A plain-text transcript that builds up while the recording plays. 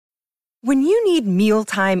When you need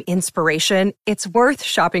mealtime inspiration, it's worth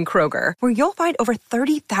shopping Kroger, where you'll find over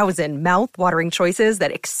 30,000 mouth-watering choices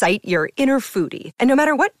that excite your inner foodie. And no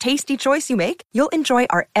matter what tasty choice you make, you'll enjoy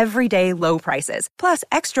our everyday low prices, plus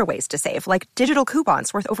extra ways to save, like digital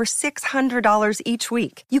coupons worth over $600 each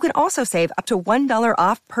week. You can also save up to $1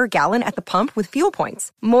 off per gallon at the pump with fuel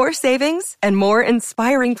points. More savings and more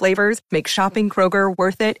inspiring flavors make shopping Kroger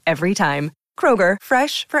worth it every time. Kroger,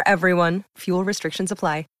 fresh for everyone. Fuel restrictions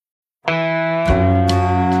apply.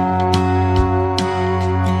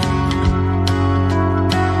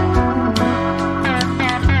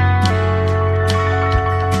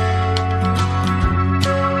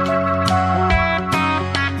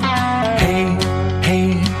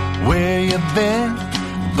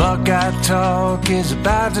 Buckeye Talk is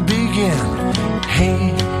about to begin.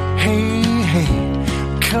 Hey,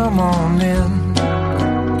 come on in.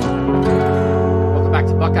 Welcome back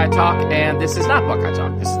to Buckeye Talk, and this is not Buckeye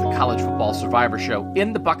Talk. This is the College Football Survivor Show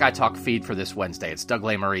in the Buckeye Talk feed for this Wednesday. It's Doug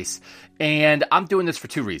Lesmerises, and I'm doing this for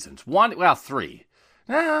two reasons. Three.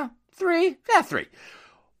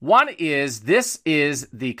 One is, this is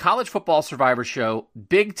the College Football Survivor Show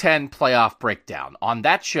Big Ten Playoff Breakdown. On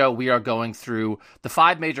that show, we are going through the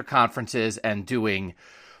 5 major conferences and doing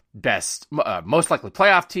best, most likely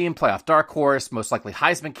playoff team, playoff dark horse, most likely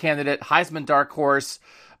Heisman candidate, Heisman dark horse,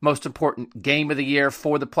 most important game of the year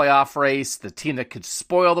for the playoff race, the team that could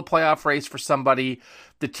spoil the playoff race for somebody,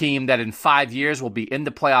 the team that in 5 years will be in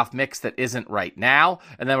the playoff mix that isn't right now,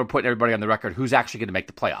 and then we're putting everybody on the record who's actually going to make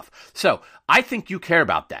the playoff. So I think you care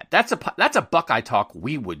about that. That's a Buckeye Talk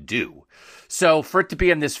we would do. So for it to be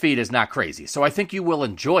in this feed is not crazy. So I think you will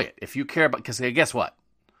enjoy it if you care about, because guess what?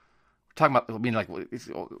 We're talking about,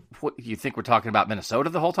 what, you think we're talking about Minnesota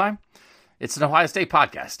the whole time? It's an Ohio State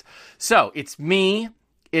podcast. So it's me.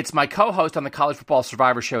 It's my co-host on the College Football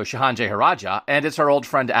Survivor Show, Shehan Jeyarajah, and it's our old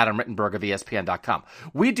friend Adam Rittenberg of ESPN.com.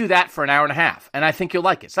 We do that for an hour and a half, and I think you'll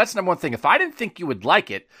like it. So that's number one thing. If I didn't think you would like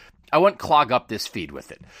it, I wouldn't clog up this feed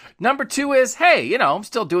with it. Number two is, hey, I'm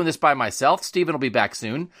still doing this by myself. Steven will be back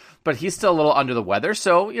soon, but he's still a little under the weather.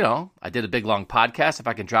 So, I did a big, long podcast. If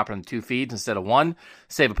I can drop it on 2 feeds instead of 1,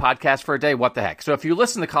 save a podcast for a day, what the heck? So if you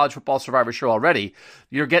listen to the College Football Survivor Show already,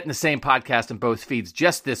 you're getting the same podcast in both feeds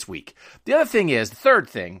just this week. The third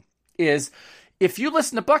thing is, if you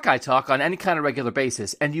listen to Buckeye Talk on any kind of regular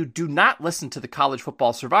basis and you do not listen to the College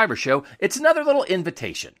Football Survivor Show, it's another little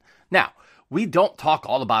invitation. Now, we don't talk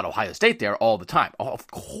all about Ohio State there all the time. Oh, of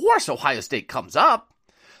course Ohio State comes up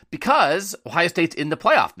because Ohio State's in the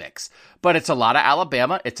playoff mix. But it's a lot of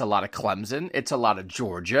Alabama, it's a lot of Clemson, it's a lot of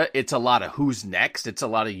Georgia, it's a lot of who's next, it's a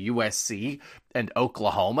lot of USC and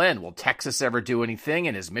Oklahoma, and will Texas ever do anything,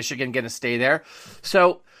 and is Michigan going to stay there?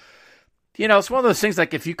 So, it's one of those things,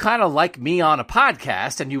 like, if you kind of like me on a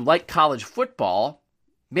podcast and you like college football,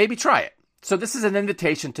 maybe try it. So this is an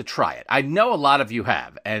invitation to try it. I know a lot of you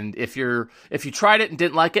have, and if you tried it and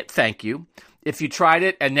didn't like it, thank you. If you tried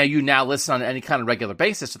it and you now listen on any kind of regular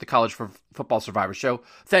basis to the College Football Survivor Show,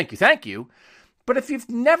 thank you. But if you've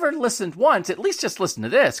never listened once, at least just listen to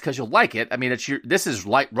this, because you'll like it. I mean, this is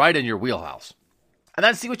right in your wheelhouse. And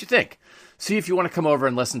then see what you think. See if you want to come over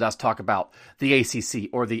and listen to us talk about the ACC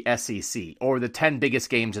or the SEC or the 10 biggest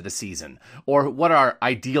games of the season, or what our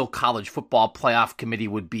ideal college football playoff committee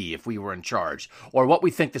would be if we were in charge, or what we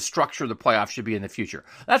think the structure of the playoff should be in the future.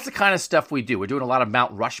 That's the kind of stuff we do. We're doing a lot of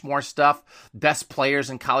Mount Rushmore stuff, best players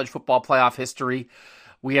in college football playoff history.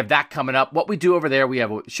 We have that coming up. What we do over there, we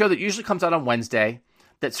have a show that usually comes out on Wednesday.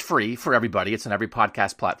 That's free for everybody. It's on every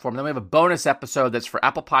podcast platform. Then we have a bonus episode that's for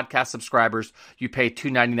Apple Podcast subscribers. You pay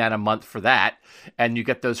 $2.99 a month for that, and you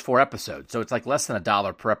get those 4 episodes. So it's like less than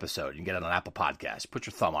 $1 per episode. You can get it on Apple Podcasts. Put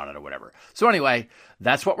your thumb on it or whatever. So anyway,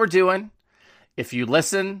 that's what we're doing. If you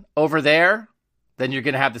listen over there, then you're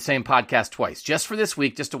going to have the same podcast twice. Just for this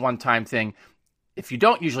week, just a one-time thing. If you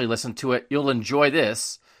don't usually listen to it, you'll enjoy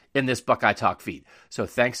this in this Buckeye Talk feed. So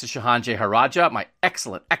thanks to Shehan Jeyarajah, my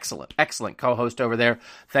excellent co-host over there.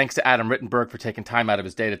 Thanks to Adam Rittenberg for taking time out of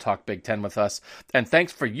his day to talk Big Ten with us. And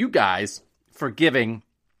thanks for you guys for giving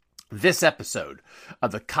this episode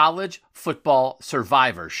of the College Football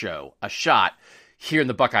Survivor Show a shot here in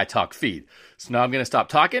the Buckeye Talk feed. So now I'm going to stop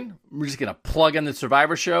talking. We're just going to plug in the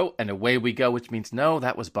Survivor Show, and away we go, which means, no,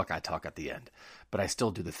 that was Buckeye Talk at the end. But I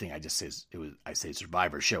still do the thing. I say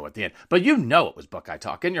Survivor Show at the end. But you know it was Buckeye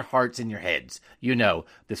Talk. In your hearts, in your heads, you know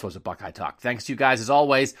this was a Buckeye Talk. Thanks to you guys, as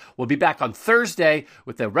always. We'll be back on Thursday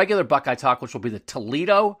with the regular Buckeye Talk, which will be the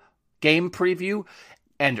Toledo game preview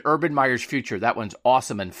and Urban Meyer's future. That one's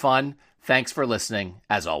awesome and fun. Thanks for listening,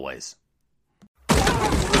 as always.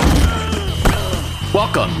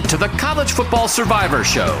 Welcome to the College Football Survivor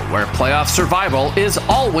Show, where playoff survival is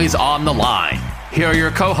always on the line. Here are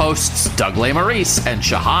your co-hosts, Doug Lesmerises and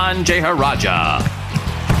Shahan Jeyarajah.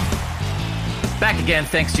 Back again.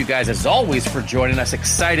 Thanks to you guys, as always, for joining us.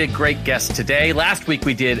 Excited, great guest today. Last week,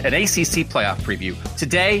 we did an ACC playoff preview.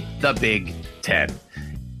 Today, the Big Ten.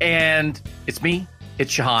 And it's me,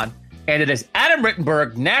 it's Shahan, and it is Adam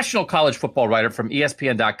Rittenberg, national college football writer from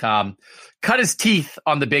ESPN.com. Cut his teeth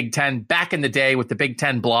on the Big Ten back in the day with the Big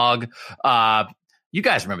Ten blog. You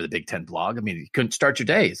guys remember the Big Ten blog. I mean, you couldn't start your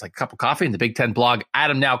day. It's like a cup of coffee in the Big Ten blog.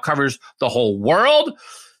 Adam now covers the whole world.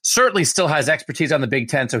 Certainly still has expertise on the Big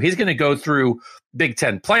Ten. So he's going to go through Big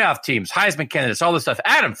Ten playoff teams, Heisman candidates, all this stuff.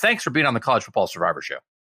 Adam, thanks for being on the College Football Survivor Show.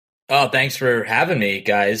 Oh, thanks for having me,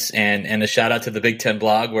 guys. And a shout out to the Big Ten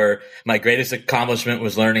blog, where my greatest accomplishment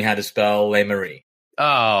was learning how to spell Lesmerises.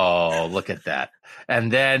 Oh, look at that.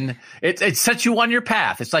 And then it sets you on your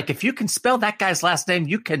path. It's like, if you can spell that guy's last name,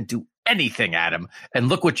 you can do anything, Adam. And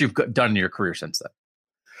look what you've done in your career since then.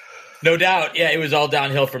 No doubt. Yeah, it was all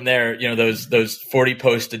downhill from there. You know, those 40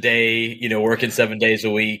 posts a day, you know, working 7 days a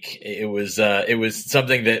week. It was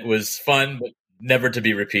something that was fun, but never to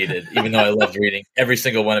be repeated, even though I loved reading every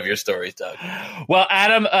single one of your stories, Doug. Well,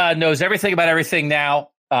 Adam knows everything about everything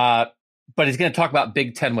now. But he's going to talk about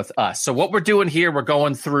Big Ten with us. So what we're doing here, we're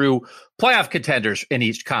going through playoff contenders in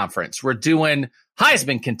each conference. We're doing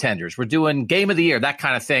Heisman contenders. We're doing game of the year, that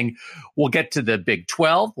kind of thing. We'll get to the Big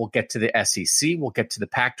 12. We'll get to the SEC. We'll get to the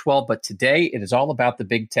Pac-12. But today it is all about the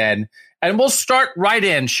Big Ten. And we'll start right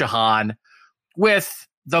in, Shahan, with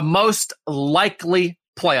the most likely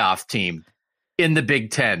playoff team in the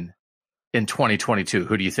Big Ten in 2022.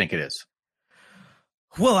 Who do you think it is?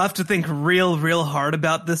 Well, I have to think real hard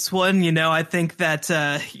about this one. You know, I think that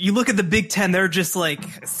you look at the Big Ten, there are just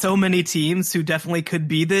like so many teams who definitely could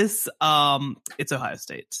be this. It's Ohio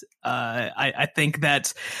State. I think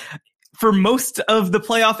that for most of the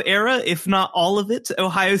playoff era, if not all of it,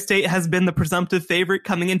 Ohio State has been the presumptive favorite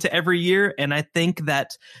coming into every year. And I think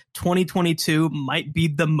that 2022 might be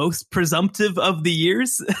the most presumptive of the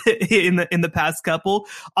years in the past couple.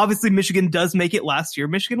 Obviously, Michigan does make it last year.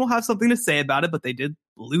 Michigan will have something to say about it, but they did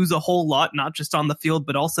lose a whole lot, not just on the field,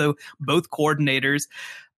 but also both coordinators.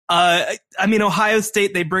 I mean, Ohio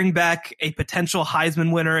State, they bring back a potential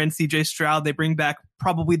Heisman winner in CJ Stroud. They bring back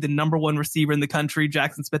probably the number one receiver in the country,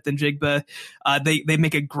 Jackson Smith-Njigba. They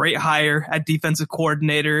make a great hire at defensive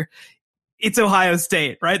coordinator. It's Ohio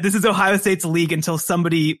State, right? This is Ohio State's league until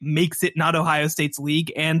somebody makes it not Ohio State's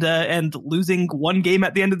league. And losing one game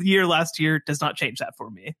at the end of the year last year does not change that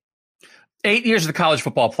for me. 8 years of the college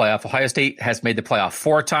football playoff. Ohio State has made the playoff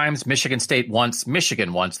 4 times. Michigan State once.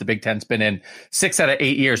 Michigan once. The Big Ten's been in 6 out of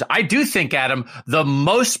 8 years. I do think, Adam, the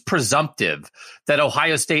most presumptive that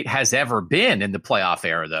Ohio State has ever been in the playoff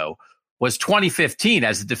era, though, was 2015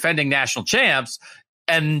 as the defending national champs,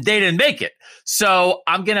 and they didn't make it. So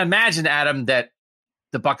I'm going to imagine, Adam, that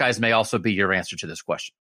the Buckeyes may also be your answer to this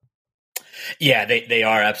question. Yeah, they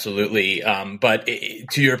are absolutely. But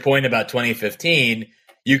to your point about 2015,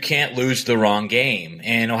 you can't lose the wrong game.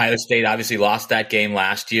 And Ohio State obviously lost that game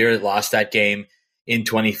last year, lost that game in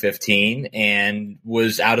 2015, and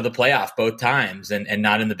was out of the playoff both times and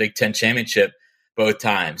not in the Big Ten championship both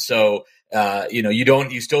times. So,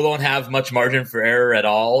 you still don't have much margin for error at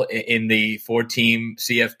all in the 4-team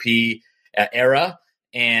CFP era.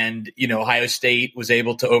 And, Ohio State was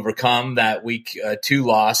able to overcome that week 2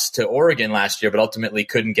 loss to Oregon last year, but ultimately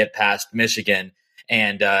couldn't get past Michigan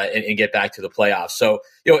and get back to the playoffs. So,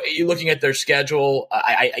 you're looking at their schedule.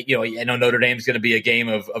 I know Notre Dame is going to be a game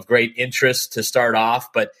of great interest to start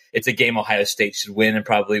off, but it's a game Ohio State should win and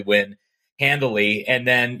probably win handily. And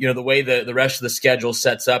then, the way the rest of the schedule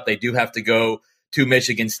sets up, they do have to go to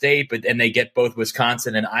Michigan State, and they get both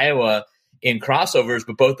Wisconsin and Iowa in crossovers,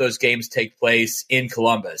 but both those games take place in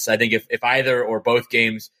Columbus. I think if either or both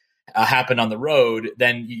games happen on the road,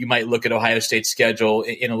 then you might look at Ohio State's schedule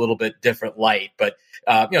in a little bit different light. But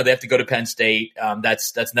they have to go to Penn State.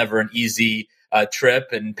 That's never an easy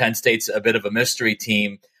trip, and Penn State's a bit of a mystery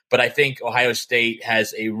team. But I think Ohio State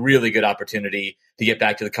has a really good opportunity to get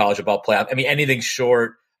back to the college football playoff. I mean, anything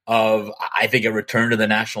short of, I think, a return to the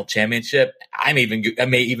national championship, I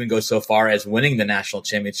may even go so far as winning the national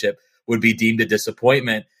championship would be deemed a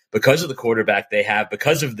disappointment, because of the quarterback they have,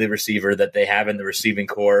 because of the receiver that they have in the receiving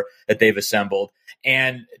core that they've assembled.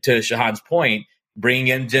 And to Shahan's point, bringing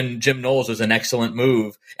in Jim Knowles was an excellent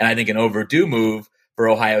move, and I think an overdue move for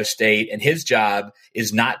Ohio State. And his job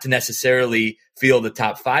is not to necessarily field the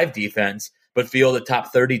top 5 defense, but field a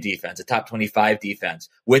top 30 defense, a top 25 defense.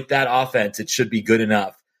 With that offense, it should be good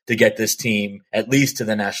enough to get this team at least to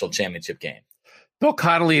the national championship game. Bill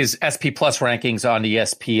Connolly's SP Plus rankings on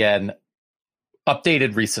ESPN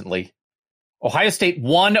updated recently. Ohio State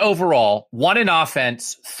 1 overall, 1 in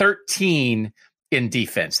offense, 13 in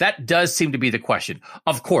defense. That does seem to be the question.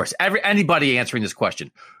 Of course, anybody answering this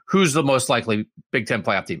question, who's the most likely Big Ten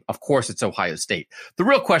playoff team? Of course, it's Ohio State. The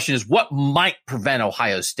real question is what might prevent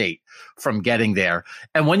Ohio State from getting there?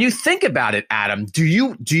 And when you think about it, Adam, do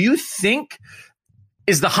you think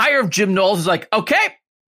is the hire of Jim Knowles is like, okay,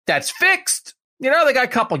 that's fixed. You know, they got a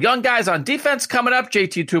couple young guys on defense coming up,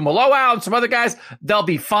 JT Tuimoloau and some other guys. They'll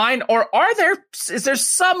be fine. Or is there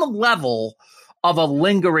some level of a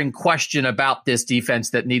lingering question about this defense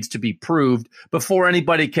that needs to be proved before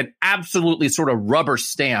anybody can absolutely sort of rubber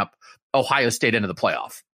stamp Ohio State into the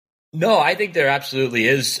playoff? No, I think there absolutely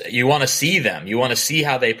is. You want to see them. You want to see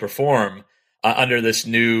how they perform under this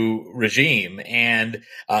new regime. And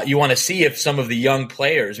you want to see if some of the young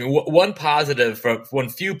players, I mean, one positive, one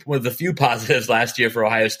of the few positives last year for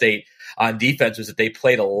Ohio State on defense was that they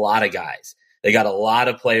played a lot of guys. They got a lot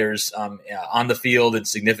of players on the field in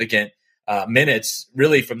significant minutes,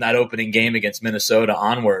 really from that opening game against Minnesota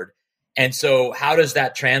onward. And so how does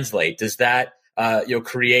that translate? Does that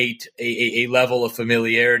create a level of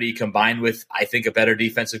familiarity combined with, I think, a better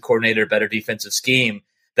defensive coordinator, better defensive scheme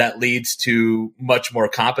that leads to much more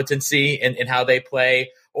competency in how they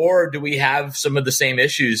play? Or do we have some of the same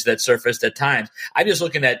issues that surfaced at times? I'm just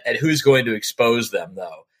looking at who's going to expose them,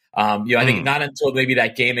 though. I think not until maybe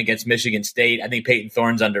that game against Michigan State. I think Peyton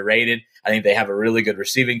Thorne's underrated. I think they have a really good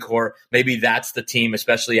receiving core. Maybe that's the team,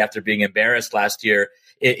 especially after being embarrassed last year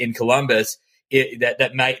in Columbus,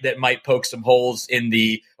 that might poke some holes in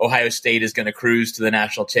the Ohio State is going to cruise to the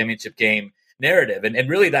national championship game narrative. And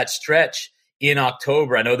really that stretch in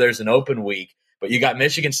October, I know there's an open week, but you got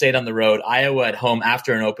Michigan State on the road, Iowa at home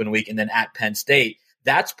after an open week, and then at Penn State.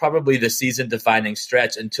 That's probably the season-defining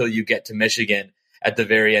stretch until you get to Michigan at the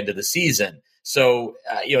very end of the season. So,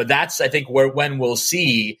 that's, I think, when we'll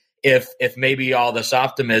see if maybe all this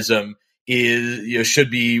optimism is,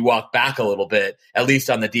 should be walked back a little bit, at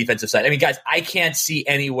least on the defensive side. I mean, guys, I can't see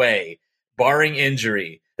any way, barring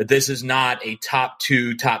injury, that this is not a top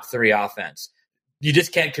 2, top 3 offense. You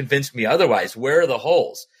just can't convince me otherwise. Where are the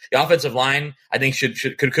holes? The offensive line, I think,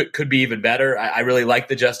 could be even better. I really like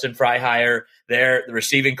the Justin Fry hire there. The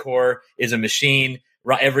receiving core is a machine.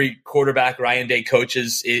 Every quarterback Ryan Day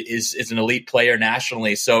coaches is an elite player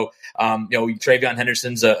nationally. So, TreVeyon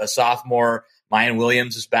Henderson's a sophomore. Mayan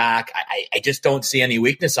Williams is back. I just don't see any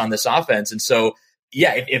weakness on this offense. And so,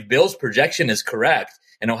 if Bill's projection is correct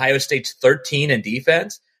and Ohio State's 13 in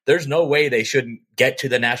defense, there's no way they shouldn't get to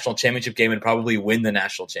the national championship game and probably win the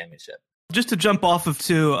national championship. Just to jump off of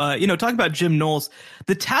talking about Jim Knowles,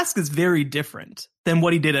 the task is very different than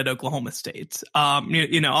what he did at Oklahoma State.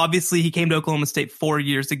 Obviously he came to Oklahoma State 4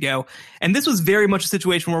 years ago, and this was very much a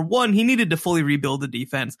situation where, one, he needed to fully rebuild the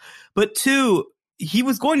defense, but two, he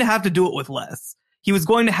was going to have to do it with less. He was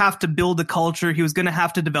going to have to build a culture. He was going to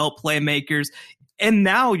have to develop playmakers. And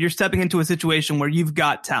now you're stepping into a situation where you've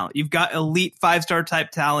got talent. You've got elite 5-star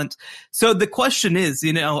type talent. So the question is,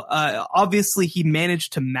 obviously he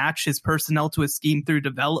managed to match his personnel to his scheme through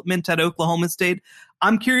development at Oklahoma State.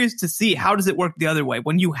 I'm curious to see, how does it work the other way?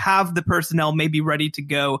 When you have the personnel maybe ready to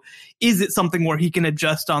go, is it something where he can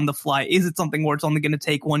adjust on the fly? Is it something where it's only going to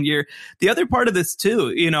take 1 year? The other part of this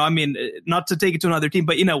too, not to take it to another team,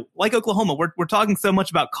 but like Oklahoma, we're talking so much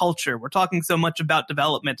about culture. We're talking so much about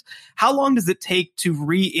development. How long does it take to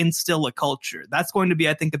reinstill a culture? That's going to be,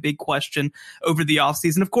 I think, a big question over the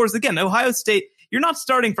offseason. Of course, again, Ohio State, you're not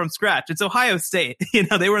starting from scratch. It's Ohio State.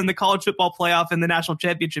 They were in the college football playoff and the national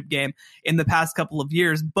championship game in the past couple of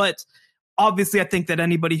years. But obviously, I think that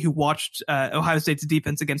anybody who watched Ohio State's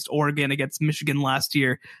defense against Oregon, against Michigan last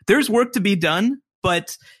year, there's work to be done.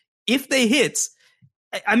 But if they hit,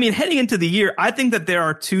 heading into the year, I think that there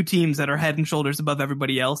are two teams that are head and shoulders above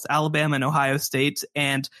everybody else, Alabama and Ohio State.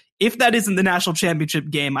 And if that isn't the national championship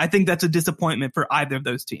game, I think that's a disappointment for either of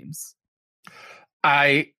those teams.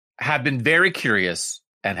 I have been very curious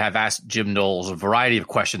and have asked Jim Knowles a variety of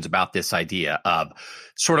questions about this idea of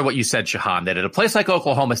sort of what you said, Shahan, that at a place like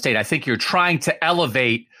Oklahoma State, I think you're trying to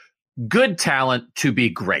elevate good talent to be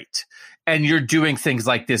great. And you're doing things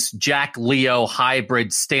like this Jack Leo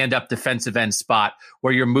hybrid stand-up defensive end spot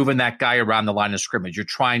where you're moving that guy around the line of scrimmage. You're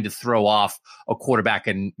trying to throw off a quarterback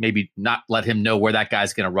and maybe not let him know where that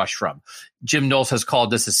guy's going to rush from. Jim Knowles has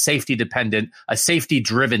called this a safety-dependent, a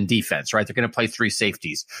safety-driven defense, right? They're going to play 3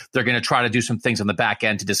 safeties. They're going to try to do some things on the back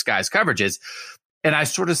end to disguise coverages. And I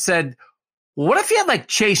sort of said, what if you had like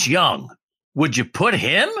Chase Young? Would you put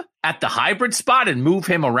him at the hybrid spot and move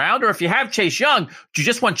him around? Or if you have Chase Young, do you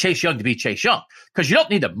just want Chase Young to be Chase Young? Because you don't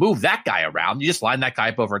need to move that guy around. You just line that guy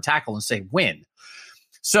up over a tackle and say, win.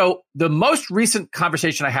 So the most recent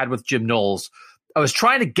conversation I had with Jim Knowles, I was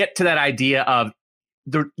trying to get to that idea of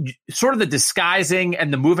the sort of the disguising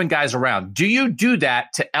and the moving guys around. Do you do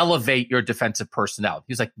that to elevate your defensive personnel?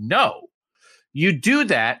 He's like, no. You do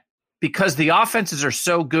that because the offenses are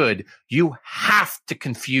so good, you have to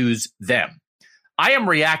confuse them. I am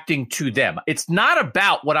reacting to them. It's not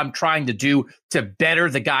about what I'm trying to do to better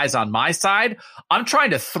the guys on my side. I'm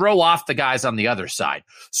trying to throw off the guys on the other side.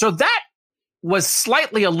 So that was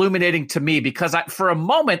slightly illuminating to me because for a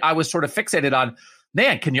moment I was sort of fixated on,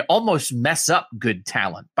 man, can you almost mess up good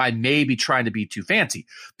talent by maybe trying to be too fancy?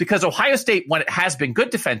 Because Ohio State, when it has been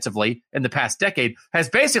good defensively in the past decade, has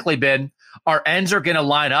basically been our ends are going to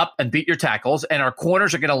line up and beat your tackles, and our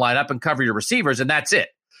corners are going to line up and cover your receivers, and that's it.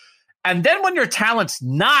 And then when your talent's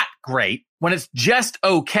not great, when it's just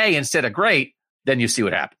okay instead of great, then you see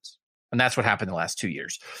what happens. And that's what happened in the last 2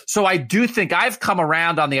 years. So I do think I've come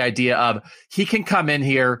around on the idea of he can come in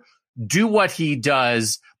here, do what he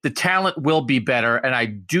does, the talent will be better, and I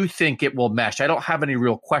do think it will mesh. I don't have any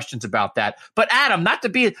real questions about that. But Adam, not to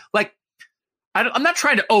be like, I'm not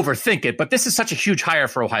trying to overthink it, but this is such a huge hire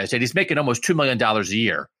for Ohio State. He's making almost $2 million a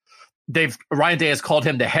year. Ryan Day has called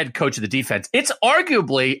him the head coach of the defense. It's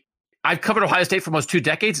arguably, I've covered Ohio State for almost 2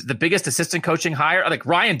 decades, the biggest assistant coaching hire. Like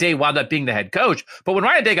Ryan Day wound up being the head coach, but when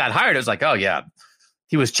Ryan Day got hired, it was like, oh yeah,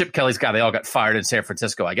 he was Chip Kelly's guy. They all got fired in San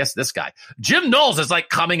Francisco. I guess this guy, Jim Knowles, is like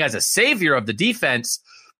coming as a savior of the defense.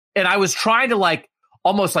 And I was trying to like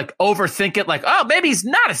almost like overthink it, like, oh, maybe he's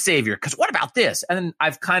not a savior because what about this? And then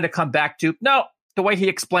I've kind of come back to, no, the way he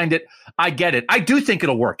explained it, I get it. I do think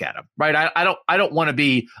it'll work, Adam, right? I don't want to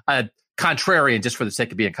be a contrarian just for the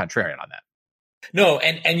sake of being contrarian on that. No,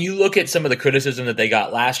 and you look at some of the criticism that they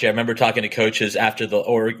got last year. I remember talking to coaches after the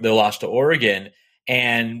loss to Oregon,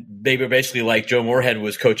 and they were basically like Joe Moorhead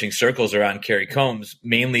was coaching circles around Kerry Combs,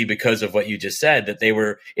 mainly because of what you just said, that they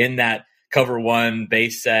were in that cover one,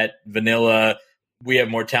 base set, vanilla, we have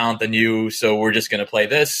more talent than you, so we're just going to play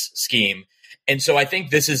this scheme. And so I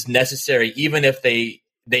think this is necessary, even if they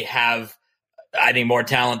have, I think, more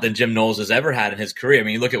talent than Jim Knowles has ever had in his career. I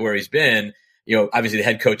mean, you look at where he's been, obviously the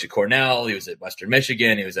head coach at Cornell, he was at Western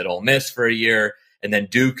Michigan, he was at Ole Miss for a year, and then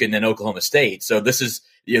Duke, and then Oklahoma State. So this is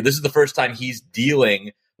the first time he's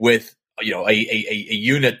dealing with, a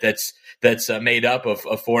unit that's made up of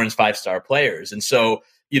 4- and 5-star players. And so,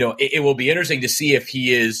 it will be interesting to see if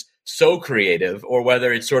he is so creative or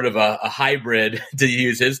whether it's sort of a hybrid, to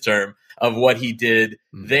use his term, of what he did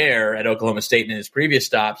there at Oklahoma State in his previous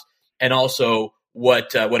stops, and also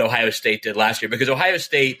what Ohio State did last year, because Ohio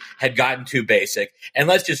State had gotten too basic. And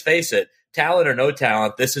let's just face it, talent or no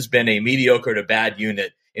talent, this has been a mediocre to bad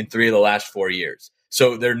unit in 3 of the last 4 years.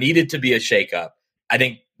 So there needed to be a shakeup. I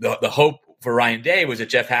think the hope for Ryan Day was that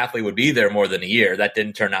Jeff Hafley would be there more than a year. That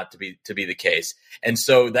didn't turn out to be the case. And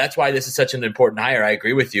so that's why this is such an important hire. I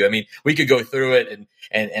agree with you. I mean, we could go through it,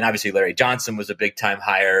 and obviously Larry Johnson was a big time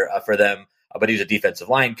hire for them, but he was a defensive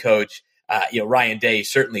line coach. Ryan Day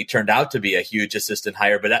certainly turned out to be a huge assistant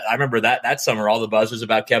hire, but I remember that summer, all the buzz was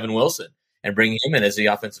about Kevin Wilson and bringing him in as the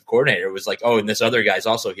offensive coordinator. It was like, oh, and this other guy's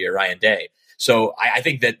also here, Ryan Day. So I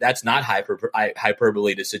think that's not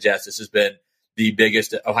hyperbole to suggest this has been the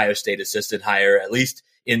biggest Ohio State assistant hire, at least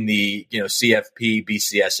in the CFP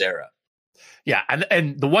BCS era. Yeah,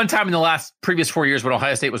 and the one time in the previous 4 years when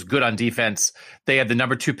Ohio State was good on defense, they had the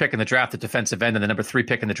number 2 pick in the draft at defensive end and the number 3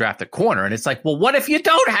 pick in the draft at corner. And it's like, well, what if you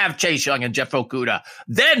don't have Chase Young and Jeff Okudah?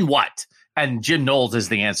 Then what? And Jim Knowles is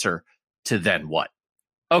the answer to then what.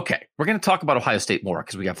 Okay, we're going to talk about Ohio State more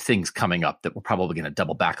because we have things coming up that we're probably going to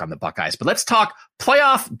double back on the Buckeyes. But let's talk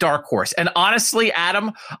playoff dark horse. And honestly,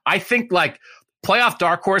 Adam, I think like playoff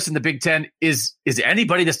dark horse in the Big Ten is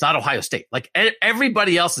anybody that's not Ohio State. Like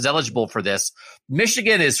everybody else is eligible for this.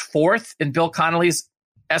 Michigan is 4th in Bill Connolly's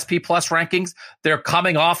SP Plus rankings. They're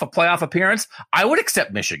coming off a playoff appearance. I would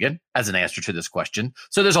accept Michigan as an answer to this question.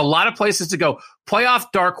 So there's a lot of places to go. Playoff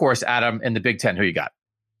dark horse, Adam, in the Big Ten. Who you got?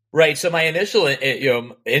 Right. So my initial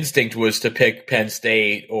instinct was to pick Penn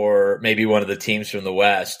State or maybe one of the teams from the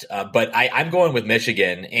West. But I'm going with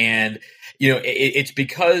Michigan. And, it's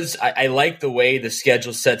because I like the way the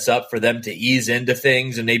schedule sets up for them to ease into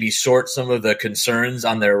things and maybe sort some of the concerns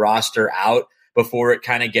on their roster out before it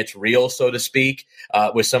kind of gets real, so to speak,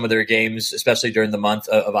 with some of their games, especially during the month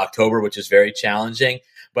of October, which is very challenging.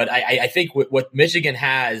 But I think what Michigan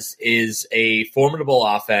has is a formidable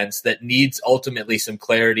offense that needs ultimately some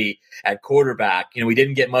clarity at quarterback. We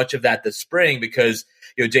didn't get much of that this spring because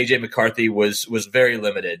JJ McCarthy was very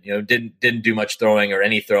limited, didn't do much throwing or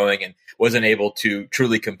any throwing and wasn't able to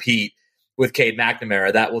truly compete with Cade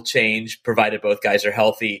McNamara. That will change provided both guys are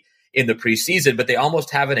healthy in the preseason, but they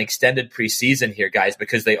almost have an extended preseason here, guys,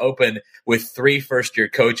 because they open with 3 first-year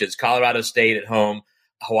coaches, Colorado State at home,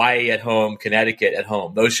 Hawaii at home, Connecticut at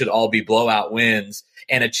home. Those should all be blowout wins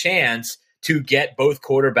and a chance to get both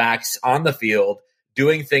quarterbacks on the field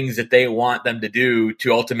doing things that they want them to do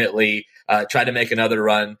to ultimately try to make another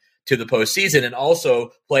run to the postseason, and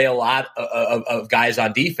also play a lot of guys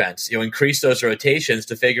on defense, increase those rotations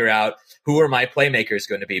to figure out who are my playmakers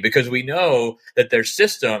going to be, because we know that their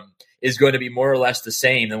system is going to be more or less the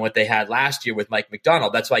same than what they had last year with Mike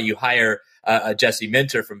Macdonald. That's why you hire Jesse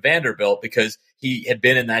Minter from Vanderbilt, because he had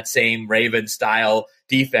been in that same Raven style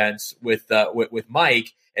defense with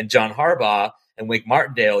Mike and John Harbaugh and Wink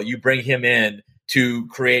Martindale. You bring him in to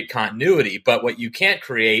create continuity, but what you can't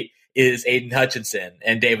create is Aiden Hutchinson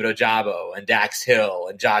and David Ojabo and Dax Hill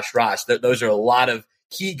and Josh Ross. Those are a lot of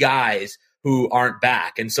key guys who aren't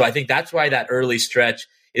back. And so I think that's why that early stretch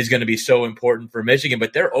is going to be so important for Michigan.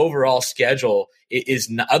 But their overall schedule is,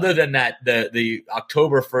 other than that, the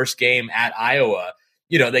October 1st game at Iowa,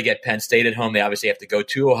 they get Penn State at home. They obviously have to go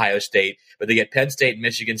to Ohio State, but they get Penn State and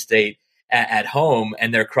Michigan State at home,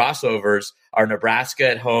 and their crossovers are Nebraska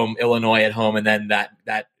at home, Illinois at home, and then that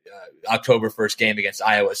October 1st game against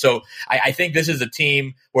Iowa. So I think this is a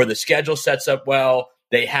team where the schedule sets up well.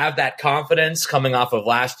 They have that confidence coming off of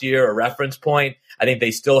last year, a reference point. I think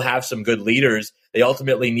they still have some good leaders. They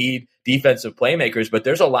ultimately need defensive playmakers, but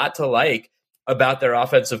there's a lot to like about their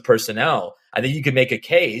offensive personnel. I think you could make a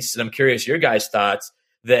case, and I'm curious your guys' thoughts,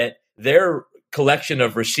 that their collection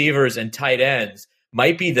of receivers and tight ends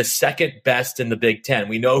might be the second best in the Big Ten.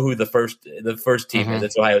 We know who the first team is.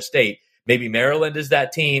 It's Ohio State. Maybe Maryland is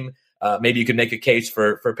that team. Maybe you could make a case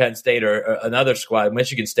for Penn State or another squad,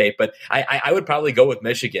 Michigan State. But I would probably go with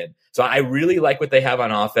Michigan. So I really like what they have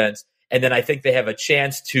on offense. And then I think they have a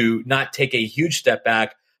chance to not take a huge step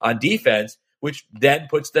back on defense, which then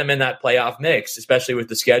puts them in that playoff mix, especially with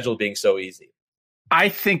the schedule being so easy. I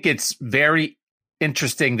think it's very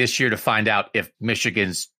interesting this year to find out if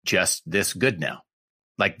Michigan's just this good now.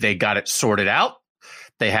 Like, they got it sorted out.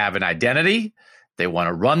 They have an identity. They want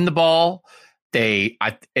to run the ball. It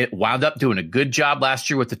wound up doing a good job last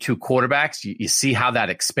year with the 2 quarterbacks. You see how that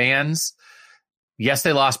expands. Yes,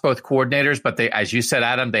 they lost both coordinators, but as you said,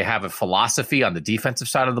 Adam, they have a philosophy on the defensive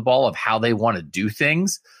side of the ball of how they want to do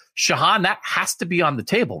things. Shahan, that has to be on the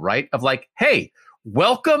table, right? Of like, hey,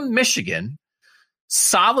 welcome Michigan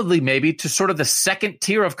solidly maybe to sort of the second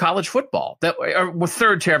tier of college football, or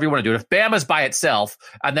third tier, if you want to do it. If Bama's by itself,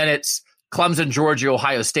 and then it's Clemson, Georgia,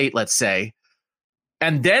 Ohio State, let's say,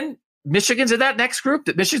 and then Michigan's in that next group,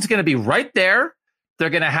 that Michigan's going to be right there. They're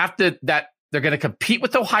going to they're going to compete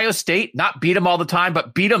with Ohio State, not beat them all the time,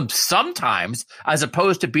 but beat them sometimes, as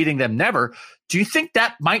opposed to beating them never. Do you think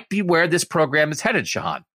that might be where this program is headed,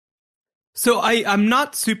 Shahan? So I'm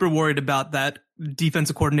not super worried about that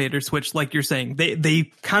defensive coordinator switch, like you're saying.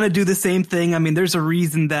 They kind of do the same thing. I mean, there's a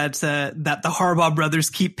reason that the Harbaugh brothers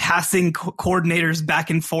keep passing coordinators back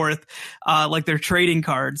and forth, like they're trading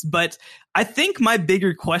cards. But I think my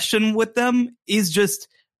bigger question with them is just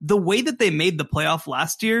the way that they made the playoff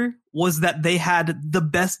last year was that they had the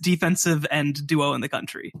best defensive end duo in the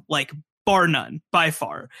country, like bar none, by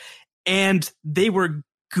far. And they were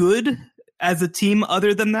good as a team.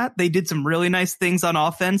 Other than that, they did some really nice things on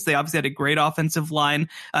offense. They obviously had a great offensive line,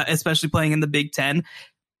 especially playing in the Big Ten.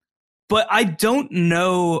 But I don't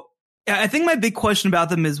know. I think my big question about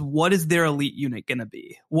them is, what is their elite unit going to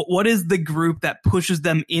be? What is the group that pushes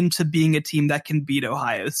them into being a team that can beat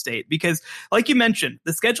Ohio State? Because like you mentioned,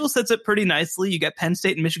 the schedule sets up pretty nicely. You get Penn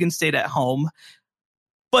State and Michigan State at home,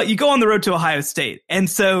 but you go on the road to Ohio State. And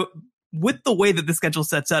so with the way that the schedule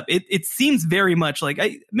sets up, it seems very much like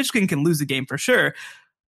Michigan can lose a game for sure,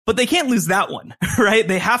 but they can't lose that one, right?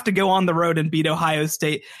 They have to go on the road and beat Ohio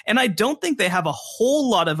State. And I don't think they have a whole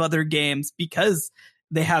lot of other games, because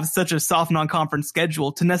they have such a soft non-conference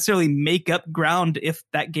schedule, to necessarily make up ground if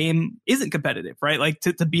that game isn't competitive, right? Like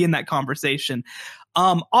to be in that conversation.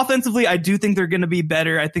 Offensively, I do think they're going to be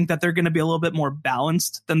better. I think that they're going to be a little bit more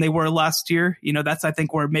balanced than they were last year. You know, that's, I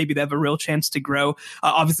think, where maybe they have a real chance to grow.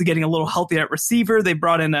 Obviously getting a little healthier at receiver. They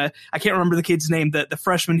brought in I can't remember the kid's name, the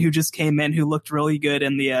freshman who just came in, who looked really good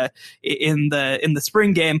in the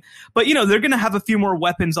spring game. But, you know, they're going to have a few more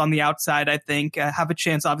weapons on the outside, I think, have a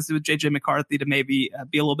chance, obviously, with JJ McCarthy to maybe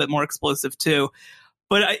be a little bit more explosive too.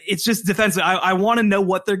 But it's just defensive. I want to know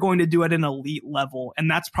what they're going to do at an elite level,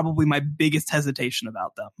 and that's probably my biggest hesitation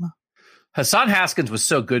about them. Hassan Haskins was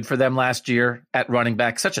so good for them last year at running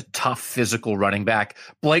back, such a tough physical running back.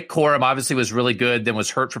 Blake Corum obviously was really good, then was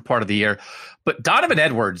hurt for part of the year. But Donovan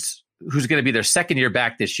Edwards, who's going to be their second year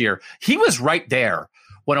back this year, he was right there.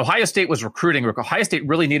 When Ohio State was recruiting, Ohio State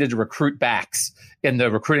really needed to recruit backs in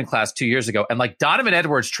the recruiting class 2 years ago. And like Donovan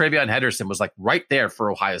Edwards, TreVeyon Henderson was like right there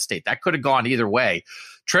for Ohio State. That could have gone either way.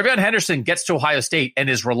 TreVeyon Henderson gets to Ohio State and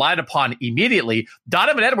is relied upon immediately.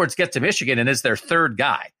 Donovan Edwards gets to Michigan and is their third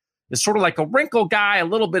guy. It's sort of like a wrinkle guy, a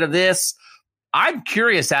little bit of this. I'm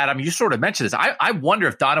curious, Adam, you sort of mentioned this. I wonder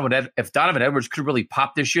if Donovan Edwards could really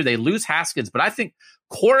pop this year. They lose Haskins, but I think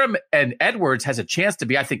Corum and Edwards has a chance to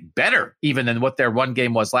be, I think, better even than what their run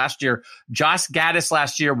game was last year. Josh Gaddis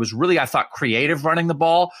last year was really, I thought, creative running the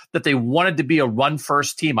ball, that they wanted to be a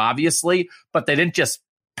run-first team, obviously, but they didn't just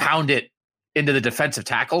pound it into the defensive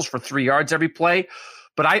tackles for 3 yards every play.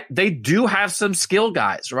 But they do have some skill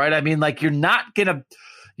guys, right? I mean, like you're not gonna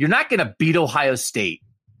beat Ohio State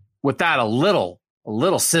without a little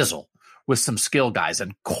sizzle with some skill guys.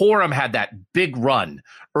 And Corum had that big run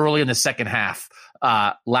early in the second half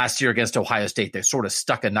last year against Ohio State. They sort of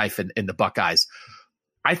stuck a knife in the Buckeyes.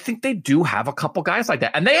 I think they do have a couple guys like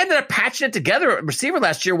that. And they ended up patching it together at receiver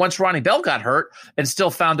last year once Ronnie Bell got hurt and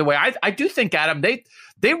still found a way. I do think, Adam,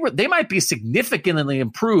 they might be significantly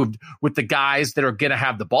improved with the guys that are going to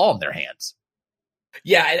have the ball in their hands.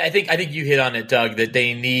 Yeah, I think you hit on it, Doug, that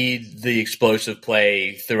they need the explosive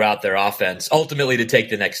play throughout their offense, ultimately to take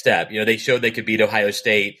the next step. You know, they showed they could beat Ohio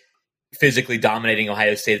State, physically dominating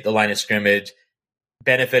Ohio State at the line of scrimmage,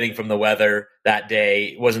 benefiting from the weather that day.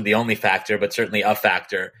 It wasn't the only factor, but certainly a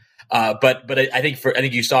factor. But I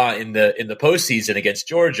think you saw in the postseason against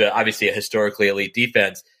Georgia, obviously a historically elite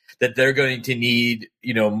defense, that they're going to need,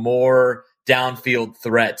 more downfield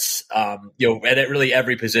threats, at really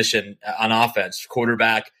every position on offense,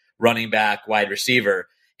 quarterback, running back, wide receiver.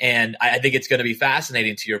 And I think it's going to be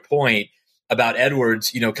fascinating, to your point about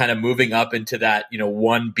Edwards, kind of moving up into that,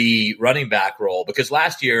 1B running back role, because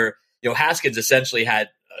last year, Haskins essentially had,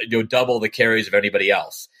 double the carries of anybody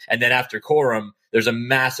else. And then after Corum, there's a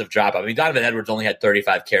massive drop. I mean, Donovan Edwards only had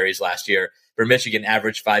 35 carries last year for Michigan,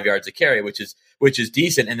 averaged 5 yards a carry, which is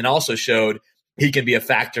decent. And then also showed he can be a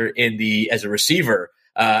factor as a receiver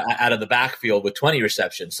out of the backfield with 20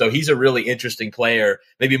 receptions. So he's a really interesting player,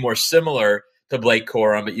 maybe more similar to Blake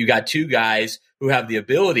Corum, but you got two guys who have the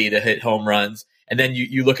ability to hit home runs. And then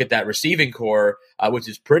you look at that receiving core, which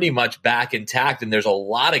is pretty much back intact. And there's a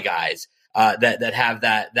lot of guys that have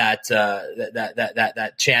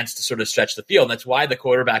that chance to sort of stretch the field. And that's why the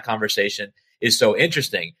quarterback conversation is so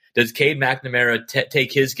interesting. Does Cade McNamara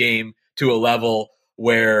take his game to a level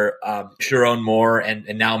where Sharon Moore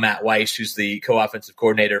and now Matt Weiss, who's the co-offensive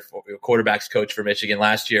coordinator, quarterbacks coach for Michigan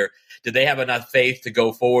last year, did they have enough faith to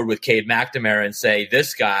go forward with Cade McNamara and say,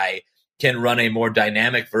 this guy can run a more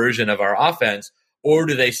dynamic version of our offense? Or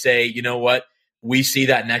do they say, you know what, we see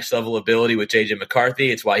that next level ability with J.J.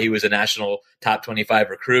 McCarthy. It's why he was a national top 25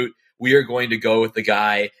 recruit. We are going to go with the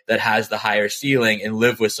guy that has the higher ceiling and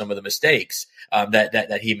live with some of the mistakes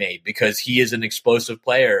that he made, because he is an explosive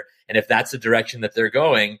player. And if that's the direction that they're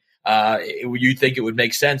going, you think it would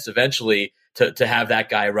make sense eventually to have that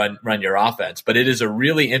guy run your offense. But it is a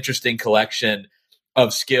really interesting collection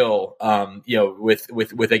of skill,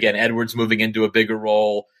 with again, Edwards moving into a bigger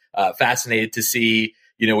role. Fascinated to see,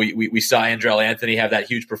 we saw Andrell Anthony have that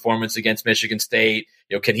huge performance against Michigan State.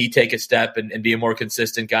 Can he take a step and be a more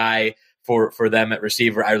consistent guy for them at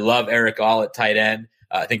receiver? I love Eric All at tight end.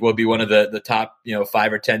 I think we'll be one of the top,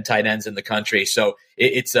 5 or 10 tight ends in the country. So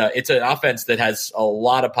it's an offense that has a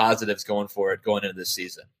lot of positives going for it going into this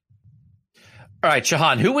season. All right,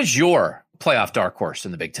 Shahan, who was your playoff dark horse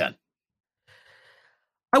in the Big Ten?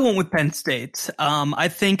 I went with Penn State. I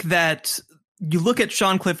think that you look at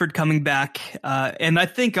Sean Clifford coming back, and I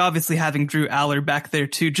think obviously having Drew Aller back there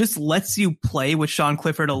too just lets you play with Sean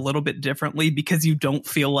Clifford a little bit differently, because you don't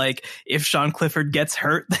feel like if Sean Clifford gets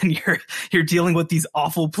hurt, then you're dealing with these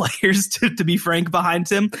awful players, to be frank, behind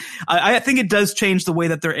him. I think it does change the way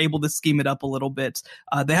that they're able to scheme it up a little bit.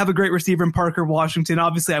 They have a great receiver in Parker Washington.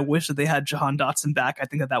 Obviously, I wish that they had Jahan Dotson back. I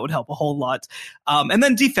think that would help a whole lot. And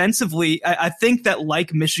then defensively, I think that,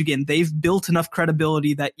 like Michigan, they've built enough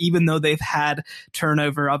credibility that even though they've had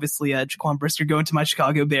turnover, obviously Jaquan Brisker going to my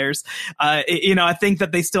Chicago Bears, I think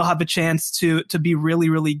that they still have a chance to be really,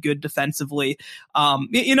 really good defensively.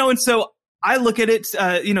 And so I look at it,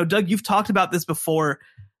 Doug, you've talked about this before.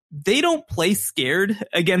 They don't play scared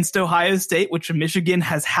against Ohio State, which Michigan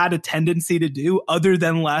has had a tendency to do, other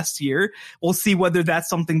than last year. We'll see whether that's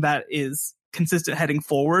something that is consistent heading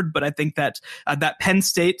forward. But I think that that Penn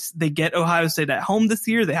State, they get Ohio State at home this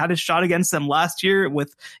year. They had a shot against them last year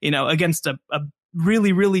with, against a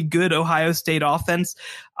really, really good Ohio State offense.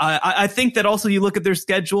 I think that also you look at their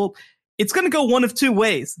schedule, it's going to go one of two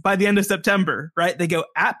ways by the end of September, right? They go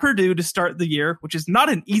at Purdue to start the year, which is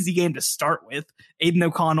not an easy game to start with. Aiden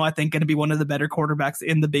O'Connell, I think, going to be one of the better quarterbacks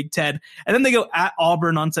in the Big Ten. And then they go at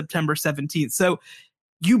Auburn on September 17th. So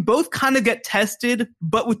you both kind of get tested,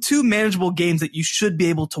 but with two manageable games that you should be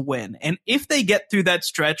able to win. And if they get through that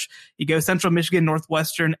stretch, you go Central Michigan,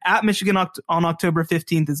 Northwestern. At Michigan on October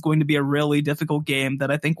 15th is going to be a really difficult game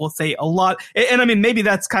that I think will say a lot. And I mean, maybe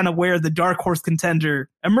that's kind of where the dark horse contender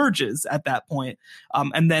emerges at that point.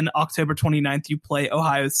 And then October 29th, you play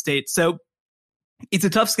Ohio State. So it's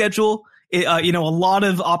a tough schedule. A lot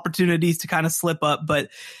of opportunities to kind of slip up,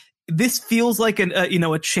 but this feels like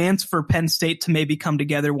a chance for Penn State to maybe come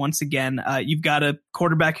together once again. You've got a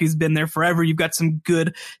quarterback who's been there forever. You've got some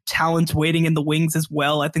good talent waiting in the wings as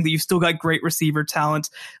well. I think that you've still got great receiver talent.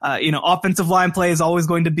 Offensive line play is always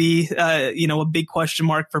going to be, a big question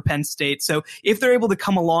mark for Penn State. So if they're able to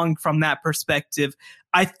come along from that perspective,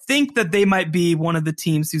 I think that they might be one of the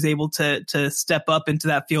teams who's able to step up into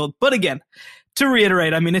that field. But again, to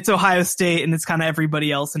reiterate, I mean, it's Ohio State and it's kind of everybody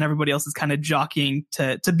else, and everybody else is kind of jockeying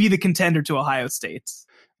to be the contender to Ohio State.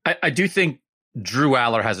 I do think Drew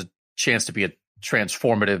Aller has a chance to be a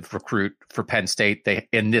transformative recruit for Penn State.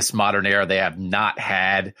 In this modern era, they have not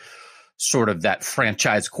had sort of that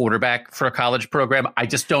franchise quarterback for a college program. I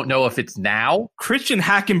just don't know if it's now. Christian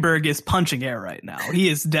Hackenberg is punching air right now. He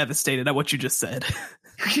is devastated at what you just said.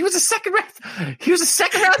 He was a second round pick. He was a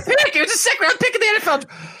second round pick in the NFL.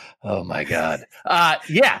 Oh my God.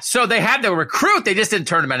 So they had to recruit. They just didn't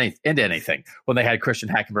turn him into anything when they had Christian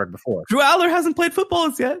Hackenberg before. Drew Aller hasn't played football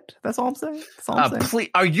as yet. That's all I'm saying. Please,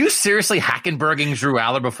 are you seriously Hackenberging Drew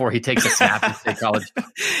Aller before he takes a snap in state college?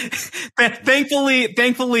 Thankfully,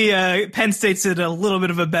 Penn State's in a little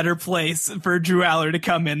bit of a better place for Drew Aller to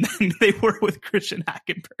come in than they were with Christian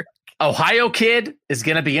Hackenberg. Ohio kid is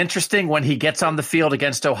going to be interesting when he gets on the field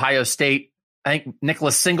against Ohio State. I think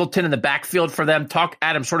Nicholas Singleton in the backfield for them.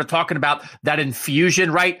 Adam sort of talking about that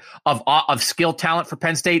infusion, right, of skill talent for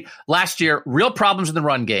Penn State. Last year, real problems in the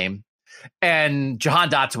run game. And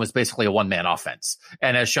Jahan Dotson was basically a one-man offense.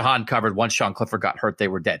 And as Shahan covered, once Sean Clifford got hurt, they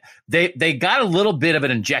were dead. They got a little bit of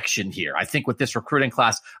an injection here, I think, with this recruiting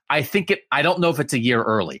class. I don't know if it's a year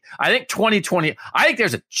early. I think 2020, I think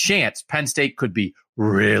there's a chance Penn State could be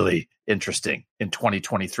really interesting in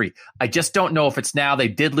 2023. I just don't know if it's now. They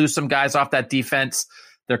did lose some guys off that defense.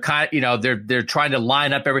 They're they're trying to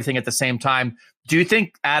line up everything at the same time. Do you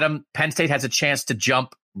think, Adam, Penn State has a chance to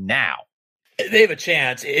jump now? They have a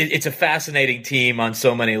chance. It's a fascinating team on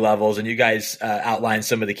so many levels, and you guys outlined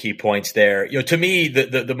some of the key points there. To me,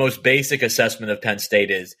 the most basic assessment of Penn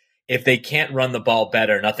State is if they can't run the ball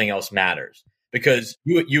better, nothing else matters. Because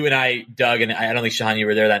you and I, Doug, and I don't think, Shahan, you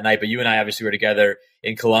were there that night, but you and I obviously were together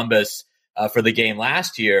in Columbus for the game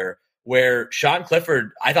last year, where Sean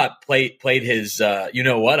Clifford, I thought, played his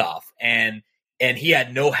you-know-what off, and he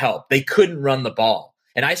had no help. They couldn't run the ball.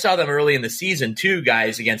 And I saw them early in the season, too,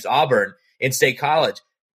 guys, against Auburn in State College,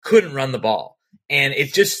 couldn't run the ball. And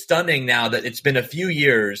it's just stunning now that it's been a few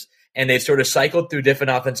years and they've sort of cycled through different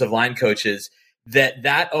offensive line coaches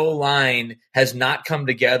that O-line has not come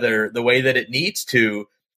together the way that it needs to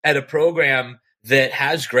at a program that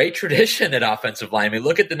has great tradition at offensive line. I mean,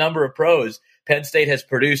 look at the number of pros Penn State has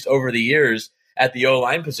produced over the years at the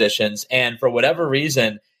O-line positions. And for whatever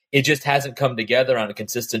reason, it just hasn't come together on a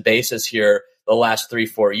consistent basis here the last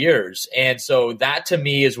 3-4 years. And so that to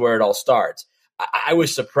me is where it all starts. I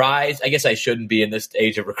was surprised. I guess I shouldn't be in this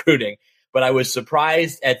age of recruiting, but I was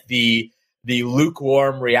surprised at the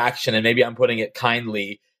lukewarm reaction, and maybe I'm putting it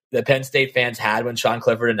kindly, that Penn State fans had when Sean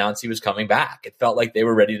Clifford announced he was coming back. It felt like they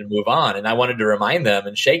were ready to move on. And I wanted to remind them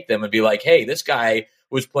and shake them and be like, hey, this guy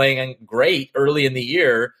was playing great early in the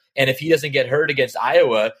year. And if he doesn't get hurt against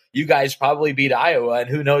Iowa, you guys probably beat Iowa. And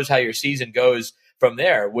who knows how your season goes from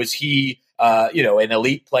there. Was he an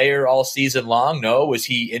elite player all season long? No. Was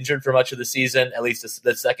he injured for much of the season, at least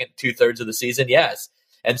the second 2/3 of the season? Yes.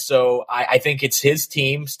 And so I think it's his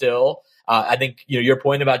team still. I think your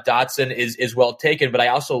point about Dotson is well taken, but I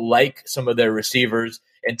also like some of their receivers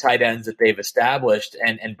and tight ends that they've established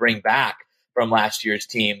and bring back from last year's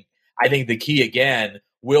team. I think the key again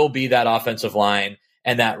will be that offensive line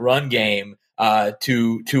and that run game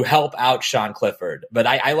to help out Sean Clifford. But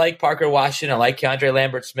I like Parker Washington. I like Keandre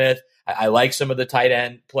Lambert-Smith. I like some of the tight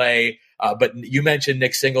end play. But you mentioned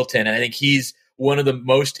Nick Singleton, and I think he's one of the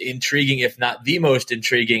most intriguing, if not the most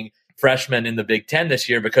intriguing, freshman in the Big Ten this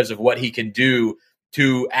year because of what he can do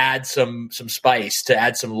to add some spice, to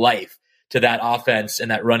add some life to that offense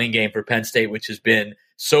and that running game for Penn State, which has been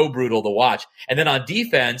so brutal to watch. And then on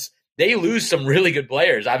defense, they lose some really good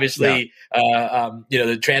players. Obviously,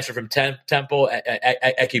 the transfer from Temple,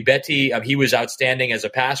 Ekibeti, he was outstanding as a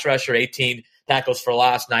pass rusher, 18 tackles for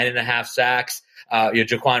loss, 9.5 sacks.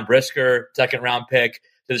 Jaquan Brisker, second-round pick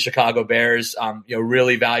to the Chicago Bears,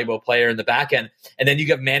 really valuable player in the back end. And then you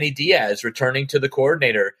got Manny Diaz returning to the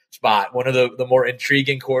coordinator spot, one of the more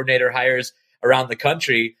intriguing coordinator hires around the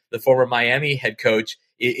country. The former Miami head coach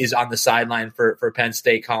is on the sideline for Penn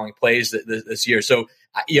State calling plays this year. So,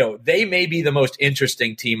 they may be the most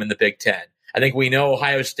interesting team in the Big Ten. I think we know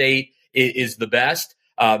Ohio State is the best.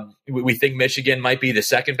 We think Michigan might be the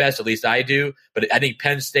second best, at least I do. But I think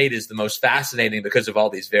Penn State is the most fascinating because of all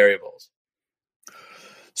these variables.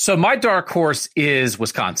 So my dark horse is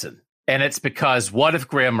Wisconsin. And it's because what if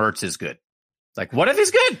Graham Mertz is good? Like, what if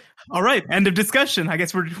he's good? All right. End of discussion. I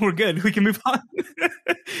guess we're good. We can move on.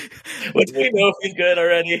 What do we know if he's good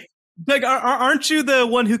already? Like, aren't you the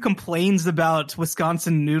one who complains about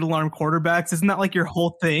Wisconsin noodle arm quarterbacks? Isn't that like your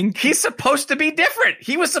whole thing? He's supposed to be different.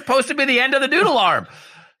 He was supposed to be the end of the noodle arm.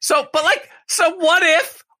 So what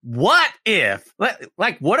if, what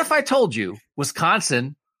if I told you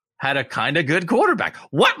Wisconsin had a kind of good quarterback?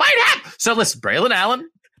 What might happen? So listen, Braylon Allen.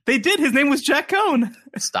 They did. His name was Jack Cohn.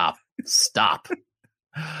 Stop.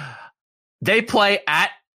 They play at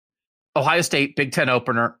Ohio State, Big Ten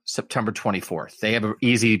opener, September 24th. They have an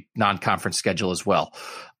easy non-conference schedule as well.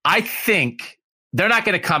 I think they're not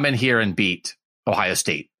going to come in here and beat Ohio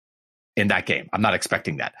State in that game. I'm not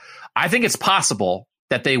expecting that. I think it's possible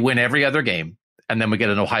that they win every other game, and then we get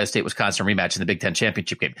an Ohio State-Wisconsin rematch in the Big Ten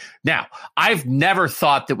championship game. Now, I've never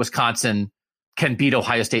thought that Wisconsin can beat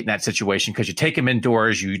Ohio State in that situation because you take them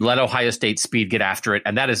indoors, you let Ohio State speed get after it,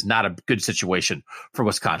 and that is not a good situation for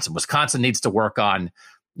Wisconsin. Wisconsin needs to work on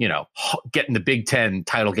getting the Big Ten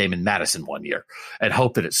title game in Madison one year and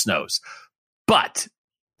hope that it snows. But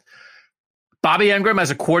Bobby Engram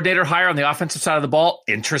as a coordinator hire on the offensive side of the ball,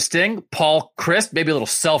 interesting. Paul Chryst, maybe a little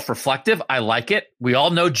self-reflective. I like it. We all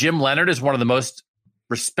know Jim Leonard is one of the most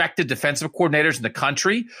respected defensive coordinators in the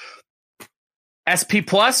country. SP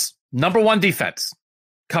Plus, number one defense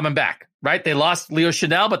coming back, right? They lost Leo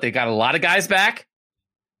Chanel, but they got a lot of guys back.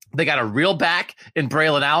 They got a real back in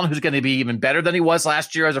Braylon Allen, who's going to be even better than he was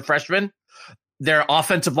last year as a freshman. Their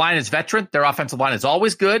offensive line is veteran. Their offensive line is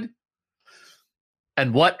always good.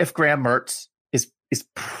 And what if Graham Mertz is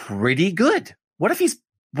pretty good? What if he's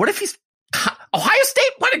Ohio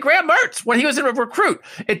State wanted Graham Mertz when he was a recruit.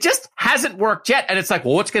 It just hasn't worked yet. And it's like,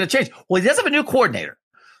 well, what's going to change? Well, he does have a new coordinator.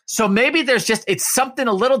 So maybe it's something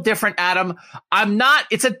a little different, Adam.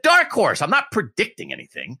 It's a dark horse. I'm not predicting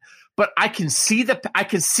anything, but I can see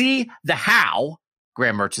the how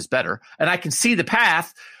Graham Mertz is better, and I can see the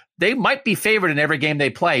path. They might be favored in every game they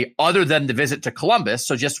play other than the visit to Columbus.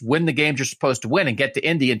 So just win the games you're supposed to win and get to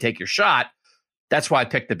Indy and take your shot. That's why I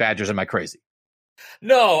picked the Badgers. Am I crazy?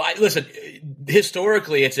 No, listen,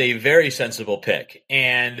 historically, it's a very sensible pick.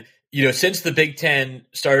 And since the Big Ten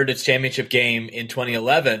started its championship game in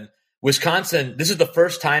 2011, Wisconsin, this is the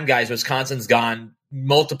first time, guys, Wisconsin's gone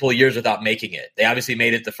multiple years without making it. They obviously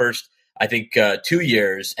made it the first, 2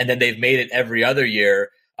 years, and then they've made it every other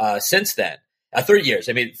year since then. 3 years.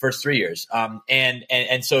 They made it the first 3 years.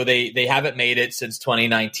 And so they haven't made it since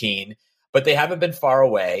 2019, but they haven't been far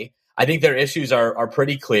away. I think their issues are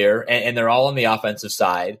pretty clear, and they're all on the offensive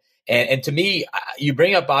side. And to me, you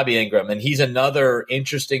bring up Bobby Engram, and he's another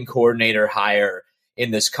interesting coordinator hire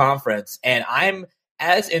in this conference. And I'm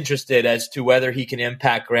as interested as to whether he can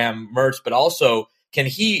impact Graham Mertz, but also can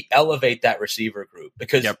he elevate that receiver group?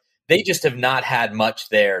 Because they just have not had much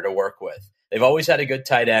there to work with. They've always had a good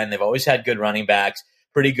tight end. They've always had good running backs,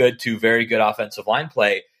 pretty good to very good offensive line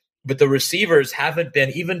play. But the receivers haven't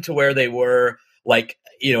been even to where they were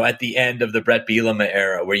at the end of the Brett Bielema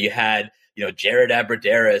era, where you had Jared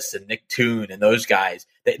Abbrederis and Nick Toon and those guys.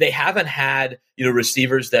 They haven't had,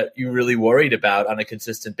 receivers that you really worried about on a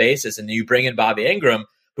consistent basis. And you bring in Bobby Engram,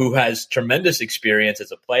 who has tremendous experience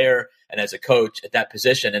as a player and as a coach at that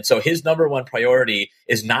position. And so his number one priority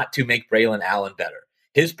is not to make Braylon Allen better.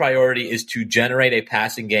 His priority is to generate a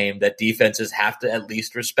passing game that defenses have to at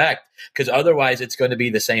least respect, because otherwise it's going to be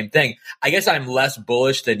the same thing. I guess I'm less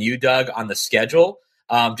bullish than you, Doug, on the schedule,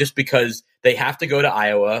 just because they have to go to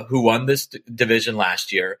Iowa, who won this division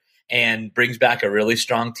last year and brings back a really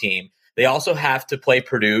strong team. They also have to play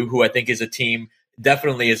Purdue, who I think is a team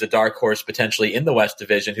definitely is a dark horse potentially in the West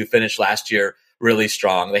Division, who finished last year really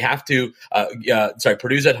strong. They have to,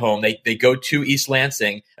 Purdue's at home. They go to East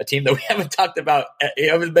Lansing, a team that we haven't talked about,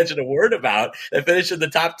 haven't mentioned a word about, that finished in the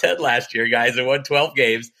top 10 last year, guys, and won 12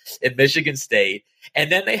 games at Michigan State.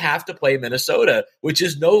 And then they have to play Minnesota, which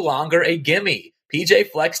is no longer a gimme. PJ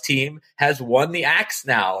Fleck's team has won the Axe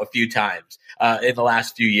now a few times in the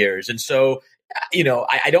last few years. And so,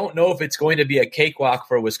 I don't know if it's going to be a cakewalk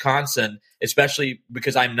for Wisconsin, especially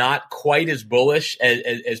because I'm not quite as bullish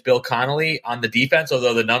as Bill Connolly on the defense,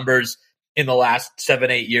 although the numbers in the last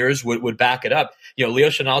 7-8 years would back it up. Leo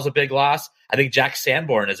Chenal's a big loss. I think Jack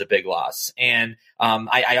Sanborn is a big loss. And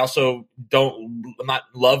I also I'm not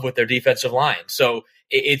in love with their defensive line. So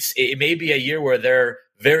it may be a year where they're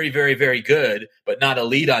very, very, very good, but not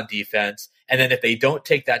elite on defense. And then if they don't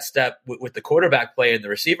take that step with the quarterback play and the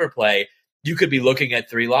receiver play, you could be looking at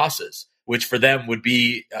 3 losses, which for them would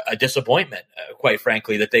be a disappointment, quite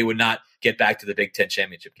frankly, that they would not get back to the Big Ten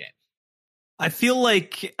championship game. I feel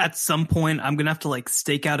like at some point I'm going to have to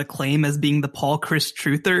stake out a claim as being the Paul Chryst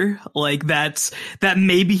truther, that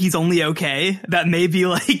maybe he's only okay, that maybe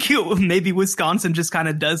maybe Wisconsin just kind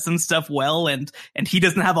of does some stuff well and he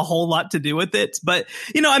doesn't have a whole lot to do with it. But,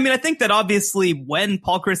 I think that obviously when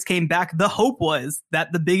Paul Chryst came back, the hope was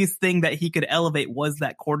that the biggest thing that he could elevate was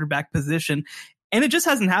that quarterback position. And it just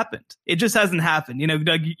hasn't happened. It just hasn't happened.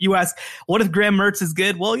 Doug, you ask, what if Graham Mertz is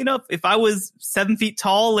good? Well, if I was 7 feet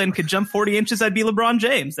tall and could jump 40 inches, I'd be LeBron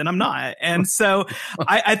James, and I'm not. And so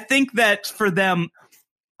I think that for them,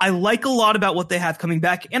 I like a lot about what they have coming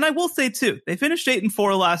back. And I will say too, they finished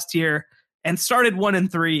 8-4 last year and started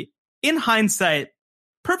 1-3. In hindsight,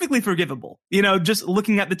 perfectly forgivable. Just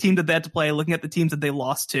looking at the team that they had to play, looking at the teams that they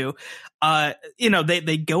lost to,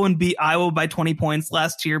 they go and beat Iowa by 20 points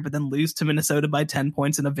last year, but then lose to Minnesota by 10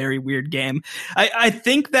 points in a very weird game. I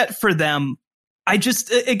think that for them, I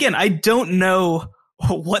don't know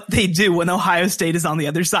what they do when Ohio State is on the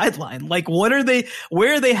other sideline. Where are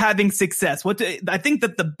they having success? I think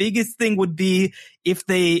that the biggest thing would be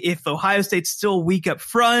if Ohio State's still weak up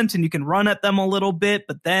front and you can run at them a little bit,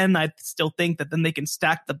 but then I still think that then they can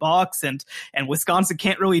stack the box and Wisconsin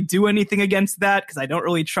can't really do anything against that because I don't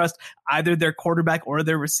really trust either their quarterback or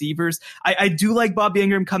their receivers. I do like Bobby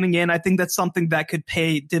Ingram coming in. I think that's something that could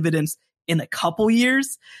pay dividends in a couple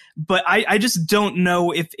years, but I just don't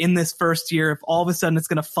know if in this first year, if all of a sudden it's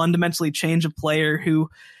going to fundamentally change a player who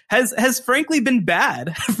has frankly been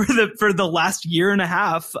bad for the last year and a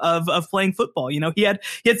half of playing football. He had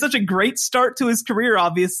such a great start to his career,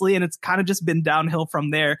 obviously, and it's kind of just been downhill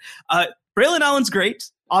from there. Braylon Allen's great.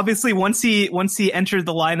 Obviously, once he entered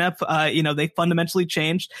the lineup, they fundamentally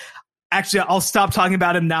changed. Actually, I'll stop talking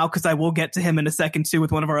about him now because I will get to him in a second too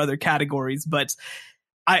with one of our other categories, but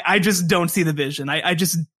I just don't see the vision.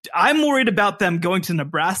 I'm worried about them going to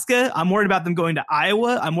Nebraska. I'm worried about them going to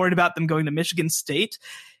Iowa. I'm worried about them going to Michigan State.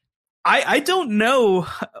 I don't know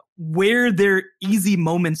where their easy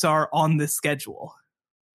moments are on this schedule.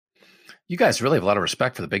 You guys really have a lot of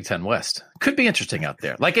respect for the Big Ten West. Could be interesting out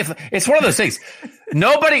there. If it's one of those things,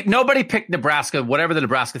 nobody picked Nebraska. Whatever the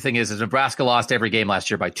Nebraska thing is Nebraska lost every game last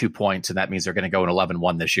year by 2 points, and that means they're going to go in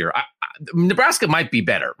 11-1 this year. Nebraska might be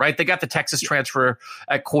better, right? They got the Texas transfer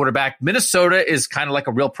at quarterback. Minnesota is kind of like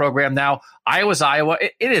a real program now. Iowa's Iowa.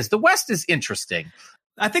 It is. The West is interesting.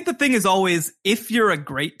 I think the thing is always, if you're a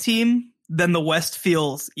great team, then the West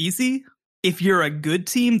feels easy. If you're a good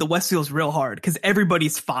team, the West feels real hard because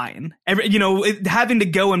everybody's fine. Having to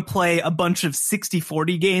go and play a bunch of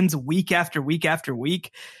 60-40 games week after week after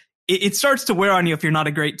week, it starts to wear on you if you're not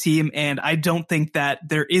a great team. And I don't think that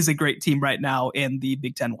there is a great team right now in the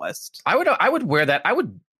Big Ten West. I would wear that. I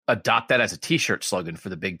would adopt that as a t-shirt slogan for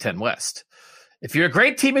the Big Ten West. If you're a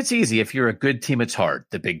great team, it's easy. If you're a good team, it's hard.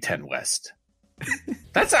 The Big Ten West.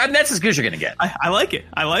 That's as good as you're going to get. I like it.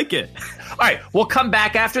 I like it. All right. We'll come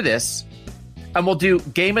back after this. And we'll do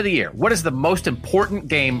Game of the Year. What is the most important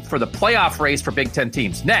game for the playoff race for Big Ten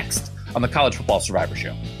teams? Next on the College Football Survivor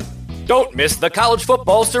Show. Don't miss the College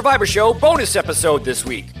Football Survivor Show bonus episode this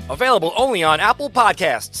week. Available only on Apple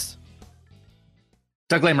Podcasts.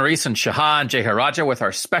 Doug Lesmerises and Shehan Jeyarajah with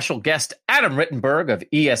our special guest, Adam Rittenberg of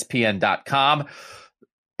ESPN.com.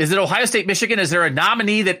 Is it Ohio State-Michigan? Is there a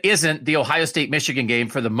nominee that isn't the Ohio State-Michigan game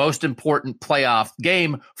for the most important playoff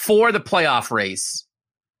game for the playoff race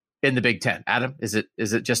in the Big Ten? Adam, is it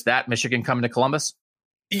just that Michigan coming to Columbus?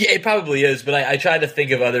 Yeah, it probably is, but I tried to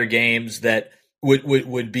think of other games that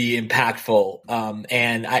would be impactful.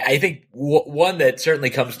 And I think one that certainly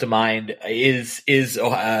comes to mind is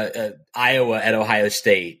Iowa at Ohio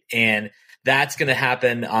State. And that's going to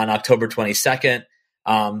happen on October 22nd.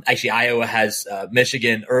 Actually, Iowa has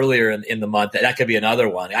Michigan earlier in the month. That could be another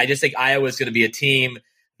one. I just think Iowa is going to be a team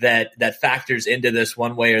that factors into this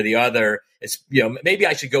one way or the other. It's, maybe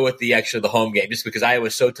I should go with the home game just because Iowa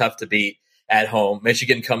is so tough to beat at home.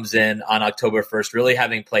 Michigan comes in on October 1st, really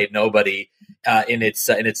having played nobody in its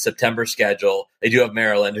September schedule. They do have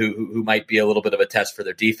Maryland, who might be a little bit of a test for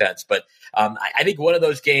their defense, but I think one of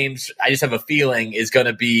those games, I just have a feeling, is going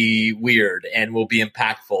to be weird and will be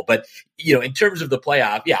impactful. But in terms of the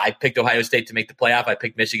playoff, I picked Ohio State to make the playoff. I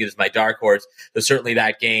picked Michigan as my dark horse. So certainly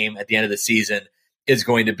that game at the end of the season is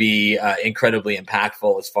going to be incredibly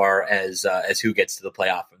impactful as far as who gets to the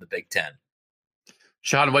playoff from the Big Ten.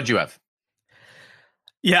 Sean, what'd you have?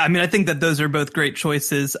 Yeah, I mean, I think that those are both great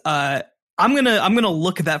choices. I'm gonna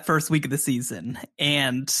look at that first week of the season,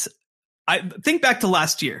 and I think back to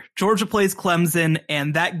last year. Georgia plays Clemson,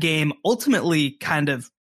 and that game ultimately kind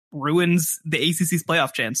of ruins the ACC's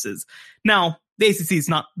playoff chances. Now, the ACC is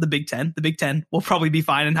not the Big Ten. The Big Ten will probably be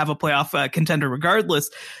fine and have a playoff contender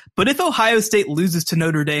regardless. But if Ohio State loses to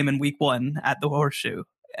Notre Dame in week 1 at the Horseshoe,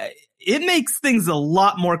 it makes things a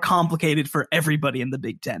lot more complicated for everybody in the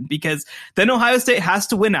Big Ten, because then Ohio State has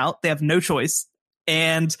to win out. They have no choice.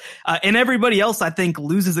 And everybody else, I think,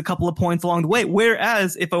 loses a couple of points along the way.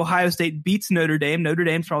 Whereas if Ohio State beats Notre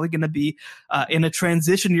Dame's probably going to be in a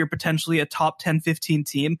transition year, potentially a top 10, 15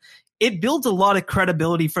 team. It builds a lot of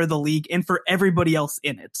credibility for the league and for everybody else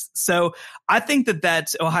in it. So I think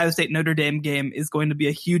that Ohio State-Notre Dame game is going to be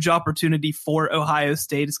a huge opportunity for Ohio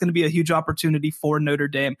State. It's going to be a huge opportunity for Notre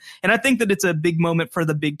Dame. And I think that it's a big moment for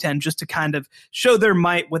the Big Ten just to kind of show their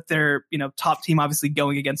might with their, top team obviously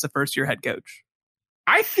going against a first-year head coach.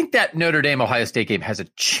 I think that Notre Dame-Ohio State game has a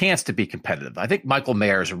chance to be competitive. I think Michael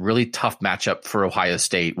Mayer is a really tough matchup for Ohio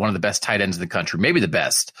State, one of the best tight ends in the country, maybe the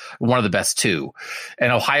best, one of the best too.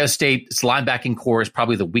 And Ohio State's linebacking core is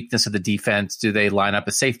probably the weakness of the defense. Do they line up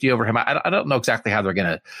a safety over him? I don't know exactly how they're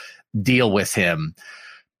going to deal with him.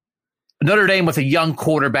 Notre Dame with a young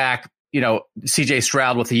quarterback, CJ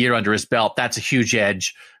Stroud with a year under his belt, that's a huge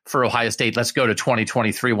edge for Ohio State. Let's go to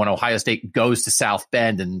 2023 when Ohio State goes to South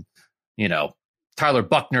Bend and, Tyler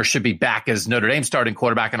Buckner should be back as Notre Dame starting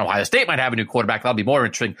quarterback, and Ohio State might have a new quarterback. That'll be more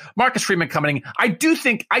interesting. Marcus Freeman coming in. I do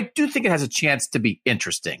think it has a chance to be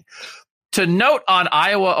interesting. To note on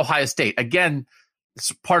Iowa, Ohio State, again,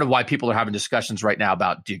 it's part of why people are having discussions right now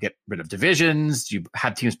about, do you get rid of divisions? Do you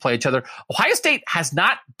have teams play each other? Ohio State has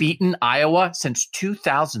not beaten Iowa since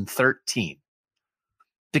 2013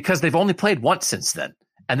 because they've only played once since then.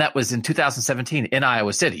 And that was in 2017 in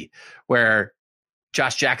Iowa City, where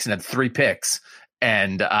Josh Jackson had 3 picks.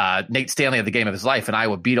 And Nate Stanley had the game of his life, and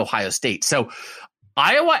Iowa beat Ohio State. So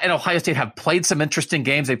Iowa and Ohio State have played some interesting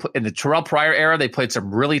games. They put in the Terrell Pryor era. They played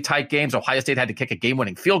some really tight games. Ohio State had to kick a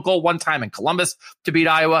game-winning field goal one time in Columbus to beat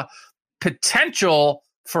Iowa. Potential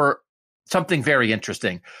for something very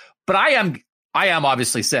interesting. But I am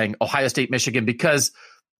obviously saying Ohio State, Michigan, because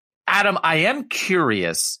Adam, I am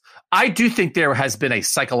curious. I do think there has been a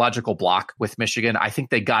psychological block with Michigan. I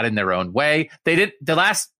think they got in their own way. They didn't. The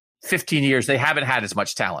last 15 years, they haven't had as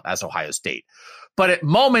much talent as Ohio State. But at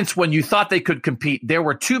moments when you thought they could compete, there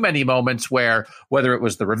were too many moments where, whether it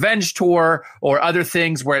was the revenge tour or other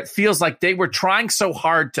things, where it feels like they were trying so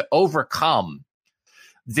hard to overcome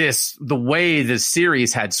the way the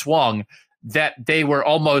series had swung, that they were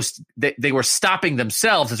they were stopping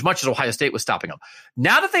themselves as much as Ohio State was stopping them.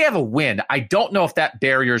 Now that they have a win, I don't know if that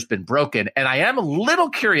barrier's been broken. And I am a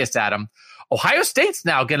little curious, Adam. Ohio State's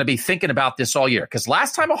now going to be thinking about this all year, because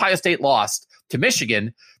last time Ohio State lost to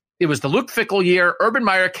Michigan, it was the Luke Fickell year. Urban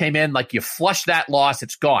Meyer came in, like, you flush that loss,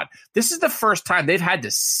 it's gone. This is the first time they've had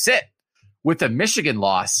to sit with a Michigan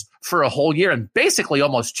loss for a whole year and basically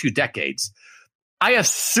almost 2 decades. I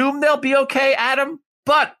assume they'll be okay, Adam,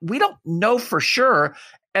 but we don't know for sure.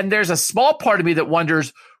 And there's a small part of me that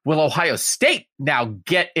wonders, will Ohio State now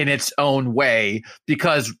get in its own way,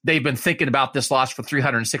 because they've been thinking about this loss for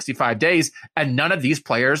 365 days, and none of these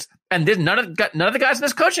players and none of the guys in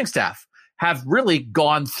this coaching staff have really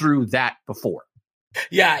gone through that before.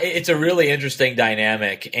 Yeah, it's a really interesting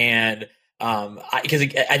dynamic. And because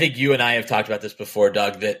I think you and I have talked about this before,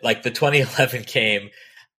 Doug, that like the 2011 game,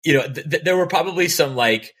 there were probably some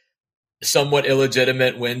somewhat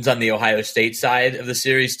illegitimate wins on the Ohio State side of the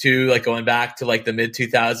series too, like going back to like the mid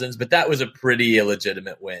 2000s, but that was a pretty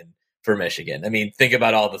illegitimate win for Michigan. I mean, think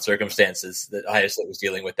about all the circumstances that Ohio State was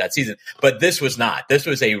dealing with that season, but this was not. This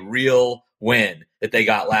was a real win that they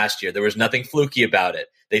got last year. There was nothing fluky about it.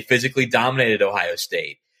 They physically dominated Ohio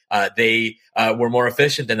State. They were more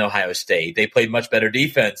efficient than Ohio State. They played much better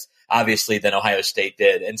defense, obviously, than Ohio State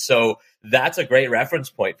did. And so that's a great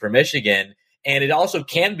reference point for Michigan. And it also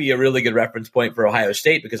can be a really good reference point for Ohio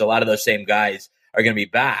State because a lot of those same guys are going to be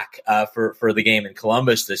back for the game in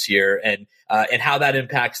Columbus this year, and how that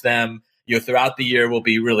impacts them, throughout the year will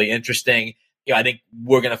be really interesting. I think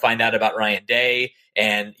we're going to find out about Ryan Day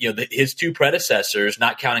and his two predecessors,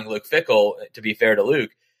 not counting Luke Fickell. To be fair to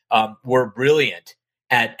Luke, were brilliant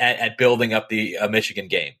at building up the Michigan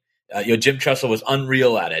game. Jim Tressel was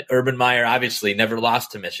unreal at it. Urban Meyer obviously never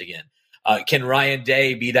lost to Michigan. Can Ryan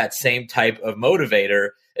Day be that same type of motivator,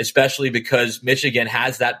 especially because Michigan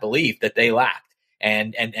has that belief that they lacked?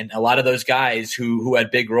 And a lot of those guys who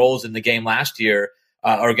had big roles in the game last year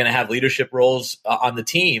are going to have leadership roles on the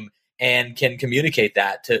team and can communicate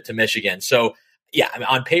that to Michigan. So, yeah, I mean,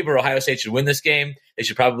 on paper, Ohio State should win this game. They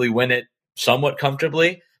should probably win it somewhat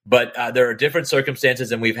comfortably. But there are different circumstances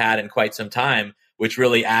than we've had in quite some time, which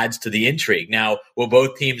really adds to the intrigue. Now, will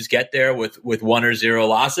both teams get there with 1 or 0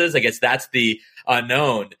 losses? I guess that's the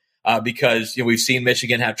unknown because we've seen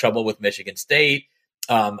Michigan have trouble with Michigan State.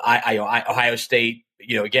 Ohio State,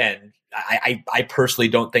 again, I personally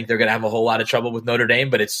don't think they're going to have a whole lot of trouble with Notre Dame,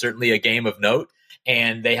 but it's certainly a game of note.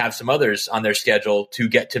 And they have some others on their schedule to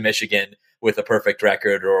get to Michigan with a perfect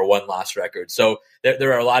record or a 1-loss record. So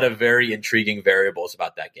there are a lot of very intriguing variables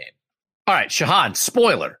about that game. All right, Shahan,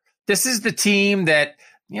 spoiler. This is the team that,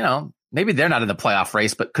 maybe they're not in the playoff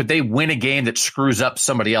race, but could they win a game that screws up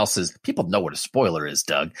somebody else's? People know what a spoiler is,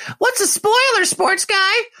 Doug. What's a spoiler, sports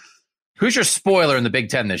guy? Who's your spoiler in the Big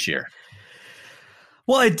Ten this year?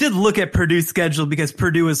 Well, I did look at Purdue's schedule because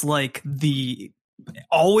Purdue is like the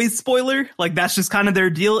always spoiler. Like that's just kind of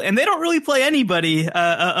their deal. And they don't really play anybody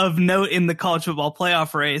of note in the college football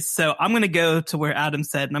playoff race. So I'm going to go to where Adam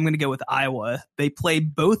said, and I'm going to go with Iowa. They play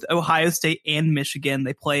both Ohio State and Michigan.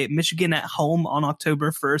 They play Michigan at home on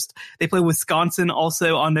October 1st. They play Wisconsin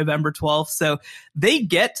also on November 12th. So they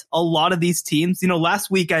get a lot of these teams.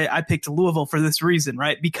 Last week I picked Louisville for this reason,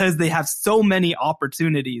 right? Because they have so many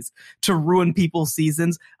opportunities to ruin people's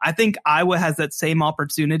seasons. I think Iowa has that same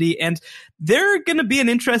opportunity, and they're going to be an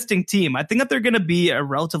interesting team. I think that they're going to be a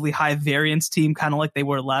relatively high variance team, kind of like they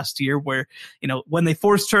were last year, where, when they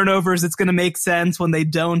force turnovers, it's going to make sense. When they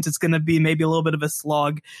don't, it's going to be maybe a little bit of a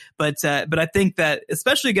slog. But I think that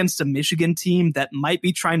especially against a Michigan team that might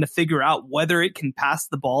be trying to figure out whether it can pass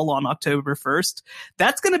the ball on October 1st,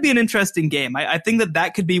 that's going to be an interesting game. I think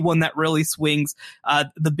that could be one that really swings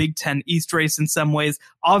the Big Ten East race in some ways.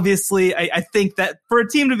 Obviously, I think that for a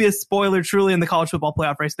team to be a spoiler truly in the college football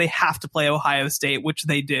playoff race, they have to play Ohio State, which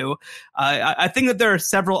they do. I think that there are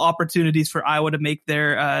several opportunities for Iowa to make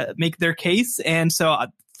their case, and so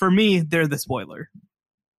for me, they're the spoiler.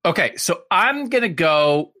 Okay, so I'm going to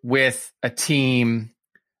go with a team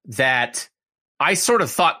that I sort of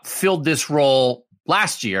thought filled this role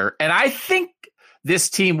last year, and I think this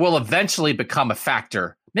team will eventually become a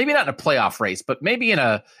factor. Maybe not in a playoff race, but maybe in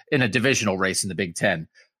a divisional race in the Big Ten.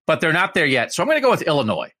 But they're not there yet, so I'm going to go with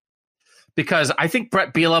Illinois. Because I think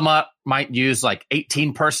Brett Bielema might use like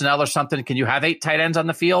 18 personnel or something. Can you have 8 tight ends on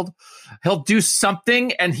the field? He'll do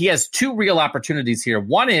something, and he has 2 real opportunities here.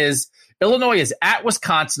 One is Illinois is at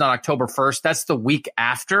Wisconsin on October 1st. That's the week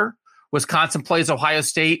after Wisconsin plays Ohio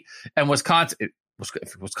State. And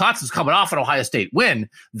if Wisconsin's coming off an Ohio State win,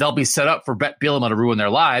 they'll be set up for Brett Bielema to ruin their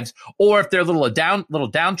lives. Or if they're a little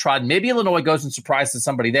downtrodden, maybe Illinois goes and surprises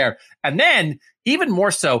somebody there. And then, even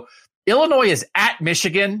more so, Illinois is at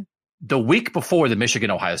Michigan the week before the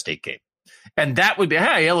Michigan-Ohio State game. And that would be,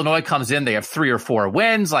 hey, Illinois comes in, they have 3 or 4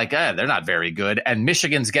 wins, like, they're not very good. And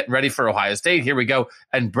Michigan's getting ready for Ohio State. Here we go.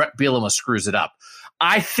 And Brett Bielema screws it up.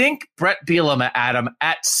 I think Brett Bielema, Adam,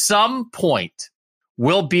 at some point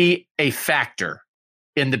will be a factor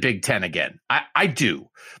in the Big Ten again. I do.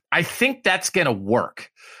 I think that's going to work.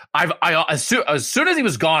 As soon as he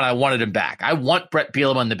was gone, I wanted him back. I want Brett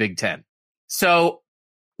Bielema in the Big Ten. So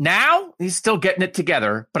now he's still getting it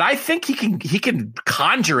together, but I think he can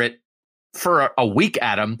conjure it for a week,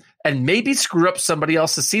 Adam, and maybe screw up somebody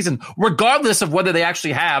else's season, regardless of whether they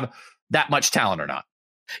actually have that much talent or not.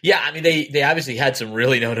 Yeah, I mean, they obviously had some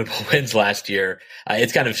really notable wins last year.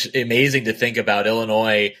 It's kind of amazing to think about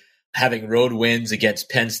Illinois having road wins against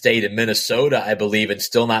Penn State and Minnesota, I believe, and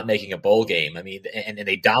still not making a bowl game. I mean, and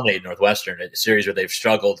they dominated Northwestern, a series where they've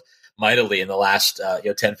struggled mightily in the last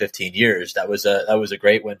 10, 15 years. That was a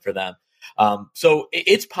great win for them. So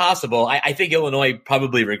it's possible. I think Illinois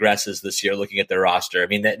probably regresses this year looking at their roster. I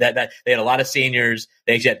mean, that they had a lot of seniors.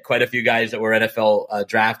 They actually had quite a few guys that were NFL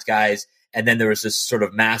draft guys. And then there was this sort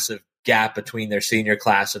of massive gap between their senior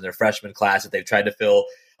class and their freshman class that they've tried to fill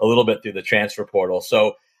a little bit through the transfer portal.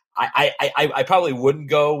 So I probably wouldn't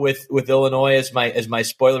go with Illinois as my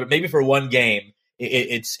spoiler, but maybe for one game,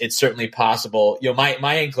 it's certainly possible.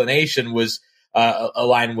 My inclination was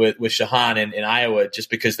align with Shahan in Iowa, just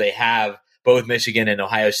because they have both Michigan and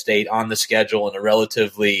Ohio State on the schedule in a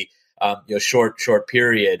relatively short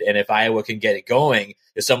period. And if Iowa can get it going,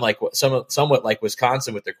 somewhat like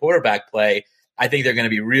Wisconsin with their quarterback play, I think they're going to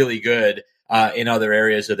be really good in other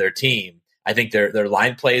areas of their team. I think their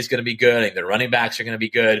line play is going to be good. I think their running backs are going to be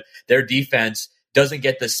good. Their defense doesn't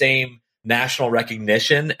get the same national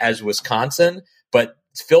recognition as Wisconsin, but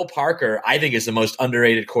Phil Parker, I think, is the most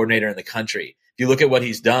underrated coordinator in the country. If you look at what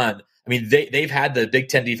he's done, I mean, they've had the Big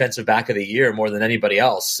Ten Defensive Back of the Year more than anybody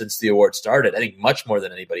else since the award started. I think much more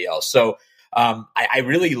than anybody else. So I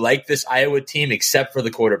really like this Iowa team, except for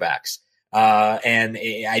the quarterbacks. And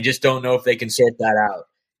I just don't know if they can sort that out.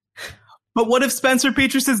 But what if Spencer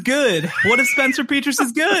Petras is good? What if Spencer Petras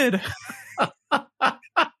is good?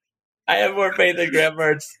 I have more faith in Graham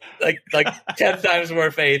Mertz, like 10 times more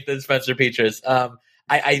faith than Spencer Petras.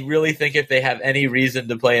 I really think if they have any reason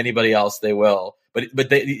to play anybody else, they will. But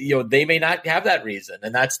they may not have that reason,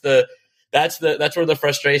 and that's where the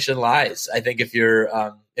frustration lies. I think if you're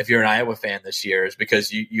an Iowa fan this year, is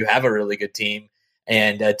because you have a really good team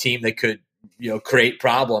and a team that could create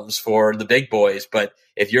problems for the big boys, but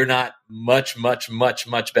if you're not much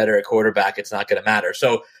better at quarterback, it's not going to matter.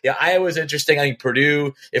 So yeah, Iowa's interesting. I think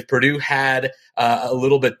if Purdue had a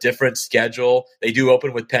little bit different schedule, they do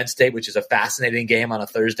open with Penn State, which is a fascinating game on a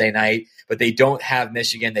Thursday night, but they don't have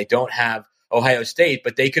Michigan. They don't have Ohio State,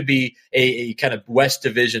 but they could be a kind of West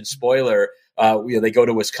Division spoiler. They go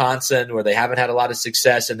to Wisconsin where they haven't had a lot of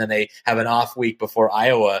success, and then they have an off week before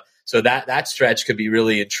Iowa. So that stretch could be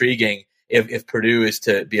really intriguing if Purdue is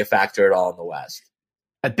to be a factor at all in the West.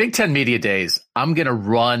 At Big Ten Media Days, I'm going to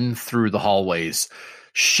run through the hallways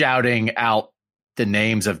shouting out the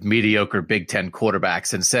names of mediocre Big Ten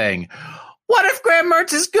quarterbacks and saying, what if Graham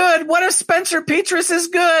Mertz is good? What if Spencer Petras is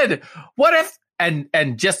good? What if, and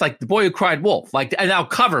just like the boy who cried wolf, and I'll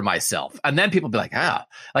cover myself. And then people be like,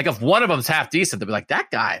 if one of them's half decent, they'll be like,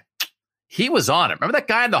 that guy, he was on it. Remember that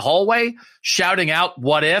guy in the hallway shouting out,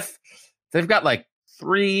 what if? They've got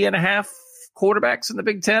 3.5 quarterbacks in the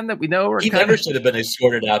Big Ten that we know are. He never should have been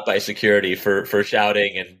escorted out by security for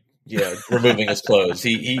shouting and removing his clothes.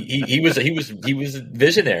 He was a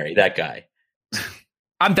visionary, that guy.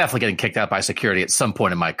 I'm definitely getting kicked out by security at some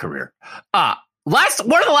point in my career. One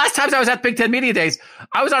of the last times I was at Big Ten Media Days,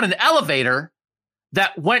 I was on an elevator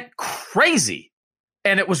that went crazy,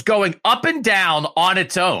 and it was going up and down on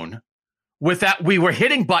its own. With that, we were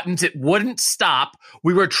hitting buttons. It wouldn't stop.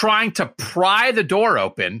 We were trying to pry the door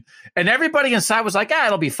open, and everybody inside was like,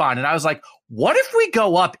 it'll be fine. And I was like, what if we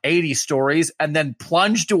go up 80 stories and then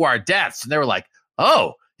plunge to our deaths? And they were like,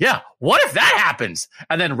 oh, yeah, what if that happens?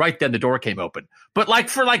 And then right then the door came open. But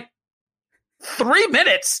for 3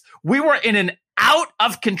 minutes, we were in an out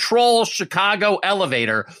of control Chicago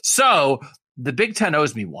elevator. So the Big Ten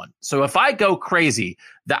owes me one. So if I go crazy,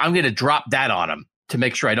 I'm going to drop that on them to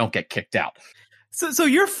make sure I don't get kicked out. So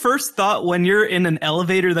your first thought when you're in an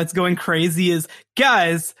elevator that's going crazy is,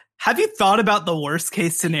 guys, have you thought about the worst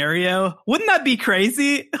case scenario? Wouldn't that be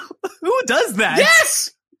crazy? Who does that?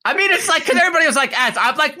 Yes! I mean, it's because everybody was like,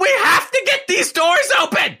 I'm like, we have to get these doors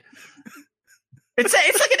open! It's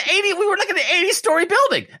like an 80, we were like an 80-story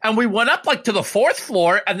building. And we went up to the 4th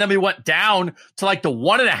floor, and then we went down to the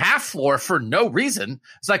 1.5 floor for no reason.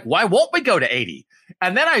 It's like, why won't we go to 80?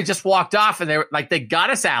 And then I just walked off, and they were they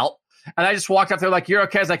got us out. And I just walked up. They're like, you're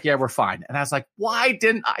okay? I was like, yeah, we're fine. And I was like, why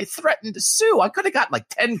didn't I threaten to sue? I could have got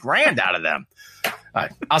 $10,000 out of them. All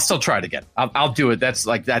right, I'll still try it again. I'll do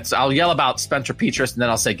it. I'll yell about Spencer Petras, and then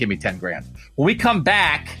I'll say, give me $10,000. When we come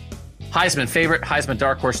back, Heisman favorite, Heisman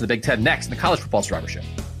dark horse in the Big Ten next in the College Football Survivor Show.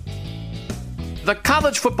 The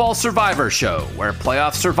College Football Survivor Show, where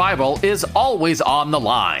playoff survival is always on the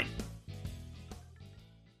line.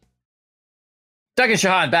 Doug and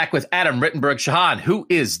Shahan back with Adam Rittenberg. Shahan, who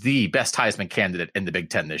is the best Heisman candidate in the Big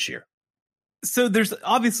Ten this year? So there's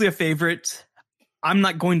obviously a favorite. I'm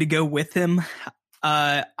not going to go with him.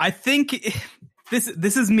 I think this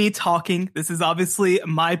is me talking. This is obviously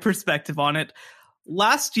my perspective on it.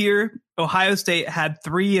 Last year, Ohio State had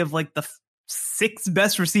 3 of the 6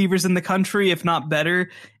 best receivers in the country, if not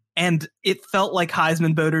better. And it felt like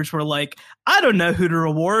Heisman voters were like, I don't know who to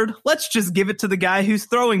reward. Let's just give it to the guy who's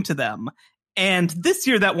throwing to them. And this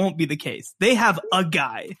year, that won't be the case. They have a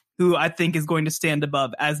guy who I think is going to stand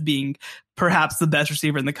above as being perhaps the best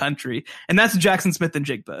receiver in the country. And that's Jackson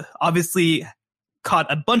Smith-Njigba. Obviously,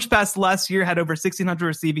 caught a bunch of passes last year, had over 1,600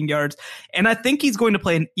 receiving yards, and I think he's going to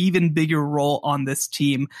play an even bigger role on this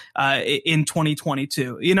team in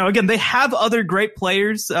 2022. You know, again, they have other great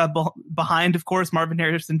players behind, of course, Marvin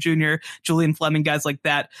Harrison Jr., Julian Fleming, guys like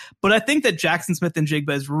that. But I think that Jaxon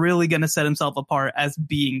Smith-Njigba is really going to set himself apart as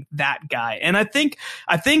being that guy. And I think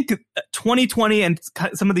 2020 and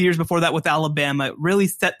some of the years before that with Alabama really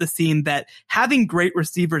set the scene that having great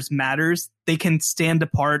receivers matters. They can stand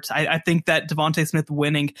apart. I think that Devontae Smith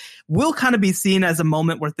winning will kind of be seen as a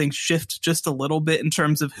moment where things shift just a little bit in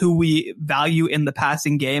terms of who we value in the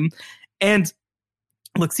passing game. And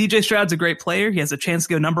look, CJ Stroud's a great player. He has a chance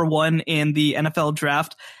to go number 1 in the NFL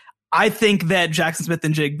draft. I think that Jaxon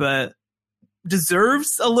Smith-Njigba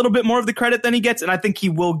deserves a little bit more of the credit than he gets, and I think he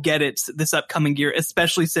will get it this upcoming year,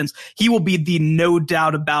 especially since he will be the no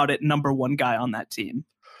doubt about it number 1 guy on that team.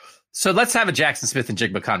 So let's have a Jaxon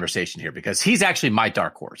Smith-Njigba conversation here, because he's actually my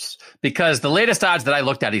dark horse, because the latest odds that I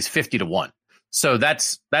looked at, he's 50-1. So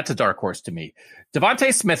that's a dark horse to me.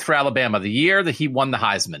 Devontae Smith for Alabama, the year that he won the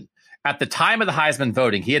Heisman, at the time of the Heisman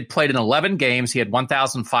voting, he had played in 11 games. He had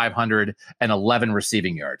 1,511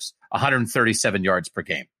 receiving yards, 137 yards per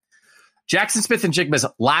game. Jaxon Smith-Njigba's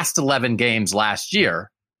last 11 games last year,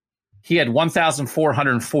 he had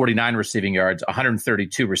 1,449 receiving yards,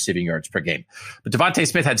 132 receiving yards per game. But Devontae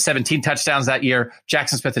Smith had 17 touchdowns that year.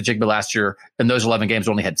 Jaxon Smith-Njigba last year in those 11 games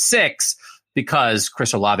only had 6 because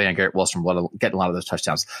Chris Olave and Garrett Wilson were getting a lot of those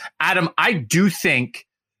touchdowns. Adam, I do think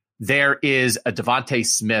there is a Devontae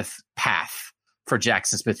Smith path for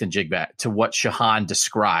Jaxon Smith-Njigba to what Shahan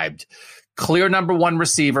described. Clear number 1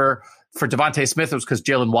 receiver. For Devontae Smith, it was because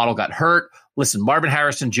Jalen Waddle got hurt. Listen, Marvin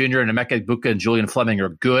Harrison Jr. and Emeka Egbuka and Julian Fleming are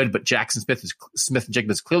good, but Jaxon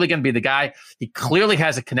Smith-Njigba is clearly going to be the guy. He clearly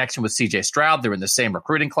has a connection with CJ Stroud. They're in the same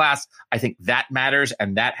recruiting class. I think that matters,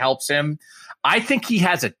 and that helps him. I think he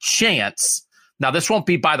has a chance. Now, this won't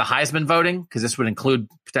be by the Heisman voting, because this would include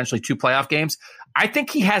potentially 2 playoff games. I think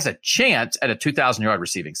he has a chance at a 2,000-yard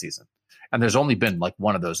receiving season. And there's only been like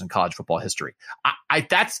one of those in college football history.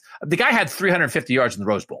 That's the guy had 350 yards in the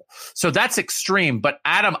Rose Bowl. So that's extreme. But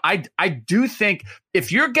Adam, I do think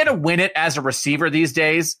if you're going to win it as a receiver these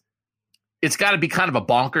days, it's got to be kind of a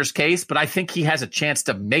bonkers case. But I think he has a chance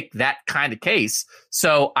to make that kind of case.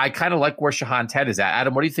 So I kind of like where Shahan's head is at.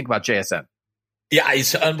 Adam, what do you think about JSN? Yeah,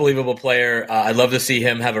 he's an unbelievable player. I'd love to see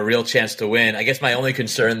him have a real chance to win. I guess my only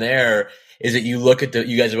concern there is that you look at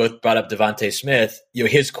you guys have both brought up Devontae Smith. You know,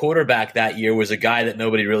 his quarterback that year was a guy that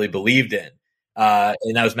nobody really believed in.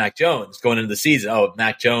 And that was Mac Jones going into the season. Oh,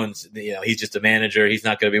 Mac Jones, you know, he's just a manager. He's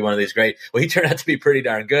not going to be one of these great. Well, he turned out to be pretty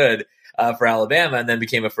darn good for Alabama and then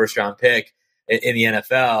became a first-round pick in the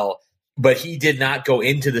NFL. But he did not go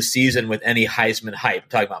into the season with any Heisman hype. I'm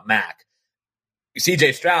talking about Mac.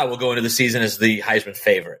 CJ Stroud will go into the season as the Heisman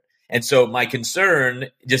favorite. And so my concern,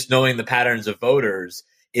 just knowing the patterns of voters,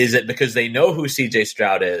 is that because they know who CJ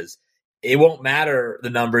Stroud is, it won't matter the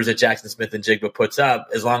numbers that Jaxon Smith-Njigba puts up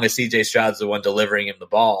as long as CJ Stroud's the one delivering him the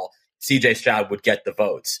ball. CJ Stroud would get the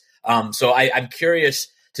votes. So I'm curious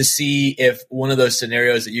to see if one of those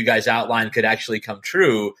scenarios that you guys outlined could actually come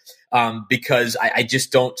true, because I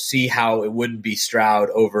just don't see how it wouldn't be Stroud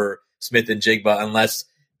over Smith-Njigba unless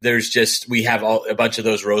we have a bunch of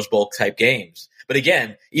those Rose Bowl type games. But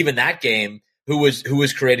again, even that game, who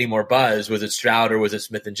was creating more buzz? Was it Stroud or was it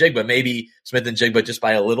Smith-Njigba? Maybe Smith-Njigba just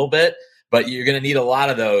by a little bit, but you're going to need a lot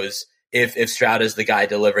of those if Stroud is the guy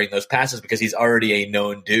delivering those passes, because he's already a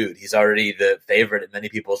known dude. He's already the favorite in many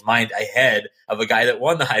people's mind, ahead of a guy that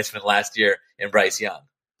won the Heisman last year in Bryce Young.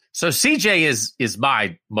 So CJ is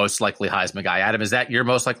my most likely Heisman guy. Adam, is that your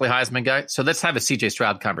most likely Heisman guy? So let's have a CJ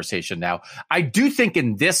Stroud conversation now. I do think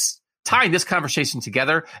tying this conversation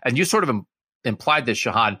together, and you sort of implied this,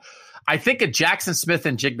 Shahan, I think a Jaxon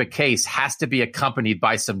Smith-Njigba case has to be accompanied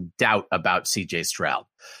by some doubt about CJ Stroud.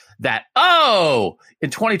 That, in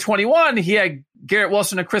 2021, he had Garrett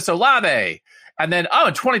Wilson and Chris Olave. And then,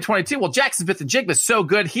 in 2022, Jaxon Smith-Njigba is so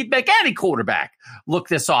good, he'd make any quarterback look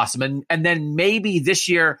this awesome. And then maybe this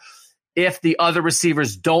year, if the other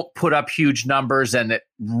receivers don't put up huge numbers and it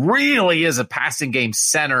really is a passing game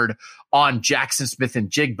centered on Jaxon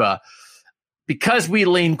Smith-Njigba, because we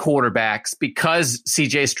lean quarterbacks, because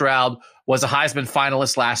CJ Stroud was a Heisman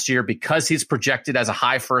finalist last year, because he's projected as a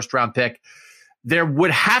high first-round pick, there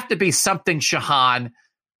would have to be something, Shahan,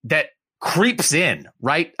 that creeps in,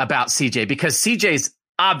 right, about CJ, because CJ's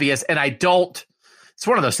obvious, and it's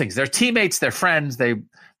one of those things. They're teammates, they're friends, they're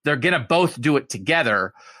going to both do it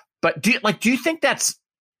together. But do you think that's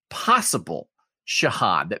possible,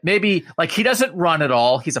 Shahan, that maybe he doesn't run at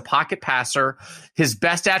all? He's a pocket passer. His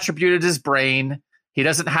best attribute is his brain. He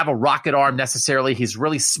doesn't have a rocket arm necessarily. He's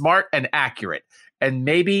really smart and accurate. And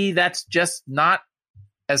maybe that's just not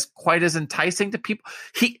as quite as enticing to people.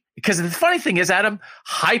 Because the funny thing is, Adam,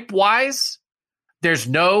 hype-wise, there's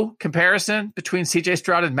no comparison between CJ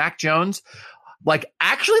Stroud and Mac Jones.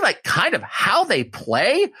 Actually, kind of how they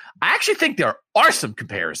play, I actually think there are some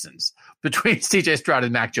comparisons between CJ Stroud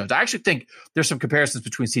and Mac Jones. I actually think there's some comparisons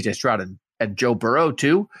between CJ Stroud and Joe Burrow,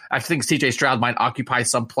 too. I think CJ Stroud might occupy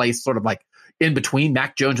some place sort of in between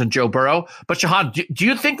Mac Jones and Joe Burrow. But Shahan, do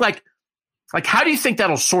you think how do you think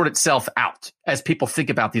that'll sort itself out as people think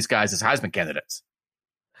about these guys as Heisman candidates?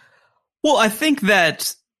 Well, I think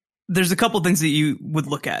that there's a couple things that you would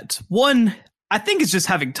look at. One, I think it's just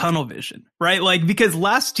having tunnel vision, right? Because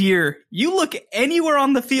last year, you look anywhere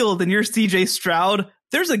on the field and you're CJ Stroud,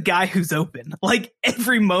 there's a guy who's open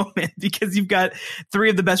every moment because you've got three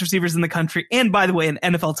of the best receivers in the country. And by the way, an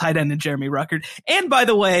NFL tight end in Jeremy Ruckert. And by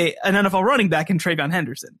the way, an NFL running back in TreVeyon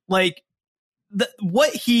Henderson.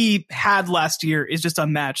 What he had last year is just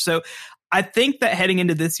unmatched. So I think that heading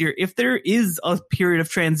into this year, if there is a period of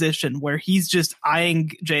transition where he's just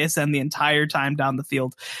eyeing JSN the entire time down the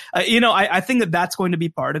field, I think that that's going to be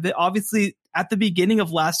part of it. Obviously, at the beginning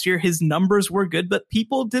of last year, his numbers were good, but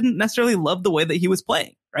people didn't necessarily love the way that he was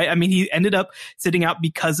playing, right? I mean, he ended up sitting out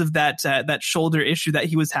because of that shoulder issue that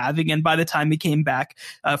he was having. And by the time he came back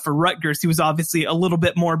for Rutgers, he was obviously a little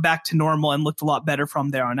bit more back to normal and looked a lot better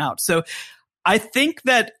from there on out. So I think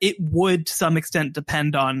that it would to some extent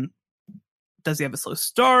depend on, does he have a slow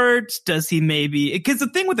start? Does he maybe, because the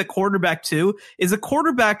thing with a quarterback too is a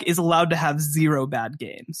quarterback is allowed to have 0 bad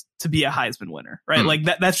games to be a Heisman winner, right?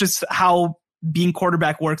 That's just how being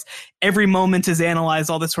quarterback works. Every moment is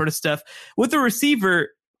analyzed, all this sort of stuff. With a receiver,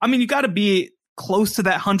 I mean, you got to be close to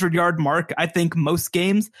that 100-yard mark, I think, most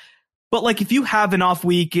games. But if you have an off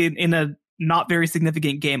week in a not very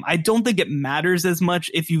significant game, I don't think it matters as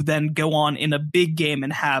much if you then go on in a big game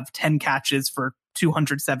and have 10 catches for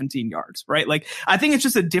 217 yards, right? I think it's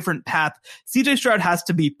just a different path. CJ Stroud has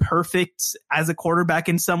to be perfect as a quarterback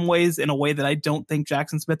in some ways, in a way that I don't think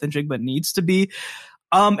Jackson Smith-Njigba needs to be.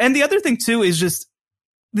 And the other thing too is just,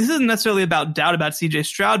 this isn't necessarily about doubt about CJ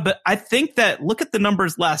Stroud, but I think that look at the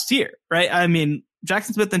numbers last year, right? I mean,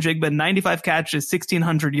 Jackson Smith-Njigba, 95 catches,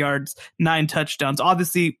 1,600 yards, 9 touchdowns.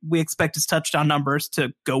 Obviously, we expect his touchdown numbers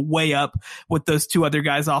to go way up with those 2 other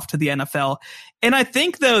guys off to the NFL. And I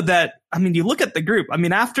think, though, that, I mean, you look at the group. I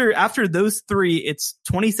mean, after those 3, it's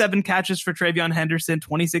 27 catches for TreVeyon Henderson,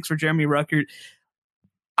 26 for Jeremy Ruckert.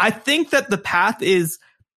 I think that the path is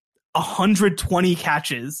 120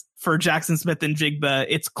 catches for Jackson Smith-Njigba.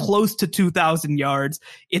 It's close to 2,000 yards.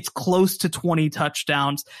 It's close to 20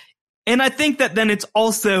 touchdowns. And I think that then it's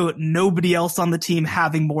also nobody else on the team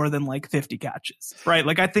having more than 50 catches, right?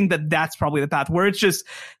 I think that that's probably the path where it's just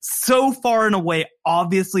so far and away,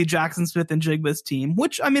 obviously Jackson Smith-Njigba's team,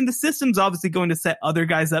 which, I mean, the system's obviously going to set other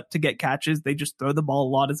guys up to get catches. They just throw the ball a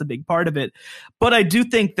lot as a big part of it. But I do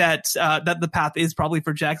think that that the path is probably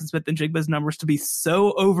for Jackson Smith-Njigba's numbers to be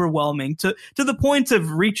so overwhelming to the point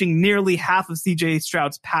of reaching nearly half of CJ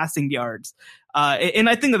Stroud's passing yards. And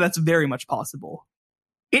I think that that's very much possible.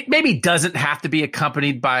 It maybe doesn't have to be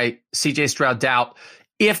accompanied by CJ Stroud doubt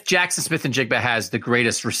if Jackson Smith-Njigba has the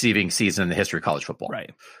greatest receiving season in the history of college football,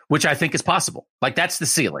 right? Which I think is possible. That's the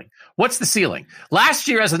ceiling. What's the ceiling? Last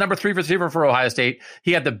year, as the number 3 receiver for Ohio State,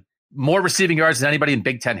 he had the more receiving yards than anybody in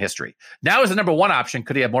Big Ten history. Now, as the number 1 option,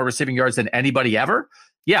 could he have more receiving yards than anybody ever?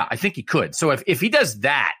 Yeah, I think he could. So if he does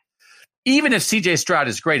that, even if CJ Stroud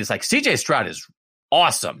is great, it's CJ Stroud is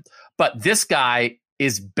awesome, but this guy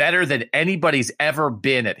is better than anybody's ever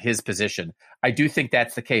been at his position. I do think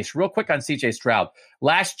that's the case. Real quick on CJ Stroud.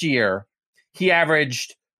 Last year, he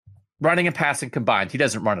averaged running and passing combined. He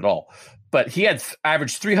doesn't run at all, but he had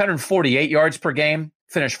averaged 348 yards per game,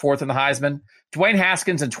 finished 4th in the Heisman. Dwayne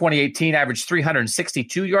Haskins in 2018 averaged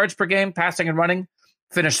 362 yards per game, passing and running,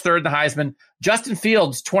 finished 3rd in the Heisman. Justin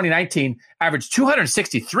Fields, 2019, averaged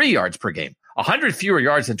 263 yards per game, 100 fewer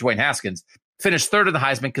yards than Dwayne Haskins, finished 3rd in the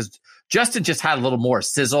Heisman because Justin just had a little more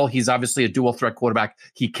sizzle. He's obviously a dual threat quarterback.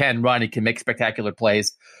 He can run. He can make spectacular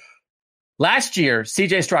plays. Last year,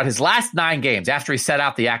 CJ Stroud, his last 9 games after he set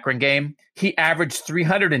out the Akron game, he averaged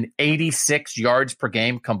 386 yards per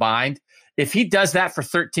game combined. If he does that for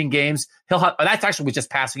 13 games, he'll have, that's actually with just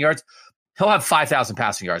passing yards, he'll have 5,000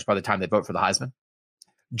 passing yards by the time they vote for the Heisman.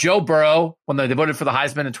 Joe Burrow, when they voted for the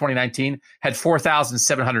Heisman in 2019, had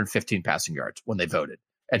 4,715 passing yards when they voted,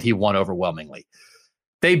 and he won overwhelmingly.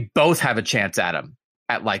 They both have a chance at him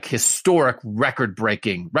at historic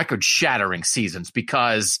record-breaking, record-shattering seasons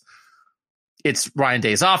because it's Ryan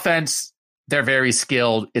Day's offense. They're very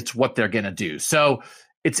skilled. It's what they're going to do. So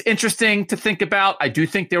it's interesting to think about. I do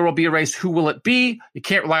think there will be a race. Who will it be? You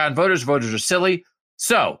can't rely on voters. Voters are silly.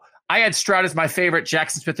 So I had Stroud as my favorite,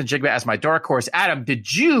 Jackson Smith-Njigba as my dark horse. Adam,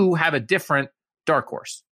 did you have a different dark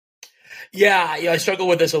horse? Yeah, I struggle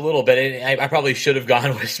with this a little bit. I probably should have gone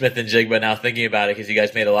with Smith-Njigba now thinking about it because you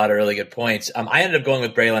guys made a lot of really good points. I ended up going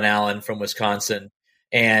with Braylon Allen from Wisconsin.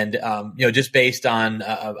 And, just based on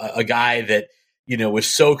a guy that, was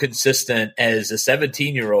so consistent as a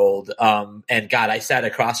 17-year-old. And God, I sat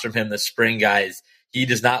across from him this spring, guys. He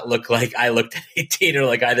does not look like I looked at 18 or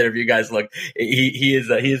like either of you guys look. He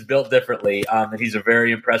is built differently. And he's a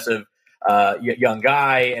very impressive young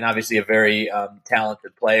guy and obviously a very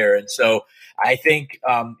talented player. And so I think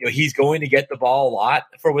he's going to get the ball a lot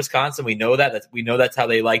for Wisconsin. We know that. We know that's how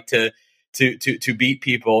they like to beat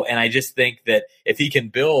people. And I just think that if he can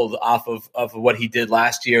build off of what he did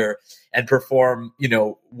last year and perform,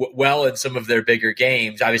 well in some of their bigger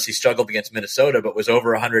games, obviously struggled against Minnesota, but was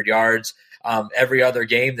over 100 yards every other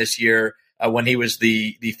game this year when he was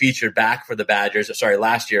the featured back for the Badgers. Sorry,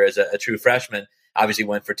 last year as a true freshman, obviously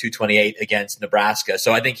went for 228 against Nebraska.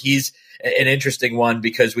 So I think he's an interesting one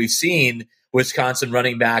because we've seen Wisconsin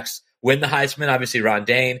running backs win the Heisman, obviously Ron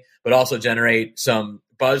Dayne, but also generate some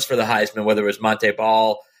buzz for the Heisman, whether it was Monte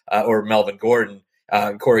Ball or Melvin Gordon,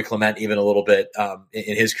 Corey Clement, even a little bit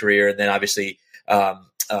in his career. And then obviously, I'm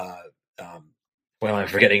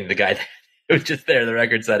forgetting the guy that was just there, the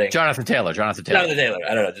record setting. Jonathan Taylor. I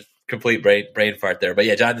don't know, just complete brain fart there. But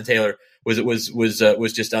yeah, Jonathan Taylor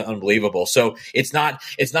was just unbelievable. So it's not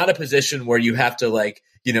a position where you have to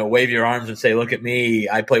wave your arms and say, look at me,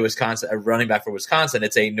 I play Wisconsin, a running back for Wisconsin.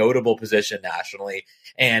 It's a notable position nationally.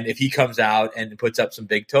 And if he comes out and puts up some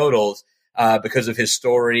big totals because of his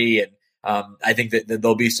story, and I think that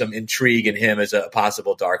there'll be some intrigue in him as a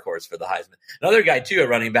possible dark horse for the Heisman. Another guy too at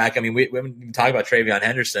running back. I mean, we haven't even talked about TreVeyon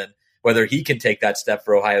Henderson, whether he can take that step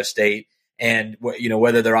for Ohio State. And,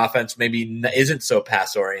 whether their offense maybe isn't so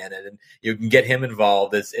pass oriented, and you can get him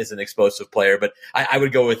involved as an explosive player. But I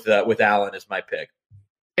would go with Allen as my pick.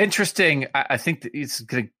 Interesting. I think that it's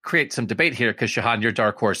going to create some debate here because, Shahan, your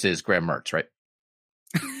dark horse is Graham Mertz, right?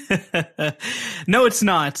 No, it's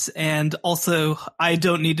not. And also, I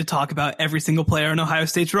don't need to talk about every single player on Ohio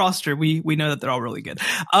State's roster. We know that they're all really good.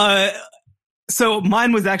 So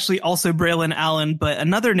mine was actually also Braylon Allen, but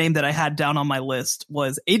another name that I had down on my list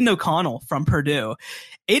was Aiden O'Connell from Purdue.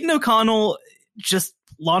 Aiden O'Connell just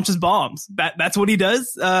launches bombs. That's what he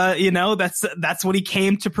does. That's what he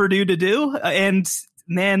came to Purdue to do. And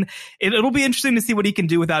man, it'll be interesting to see what he can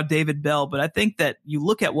do without David Bell. But I think that you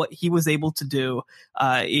look at what he was able to do,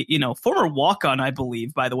 former walk-on, I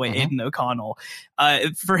believe, by the way, Aiden O'Connell,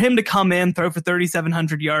 for him to come in, throw for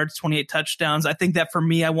 3,700 yards, 28 touchdowns. I think that for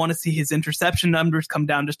me, I want to see his interception numbers come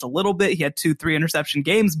down just a little bit. He had 2-3 interception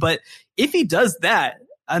games, but if he does that,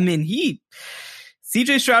 I mean,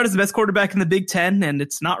 CJ Stroud is the best quarterback in the Big Ten, and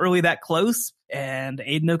it's not really that close. And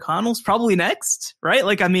Aiden O'Connell's probably next, right?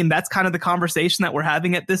 That's kind of the conversation that we're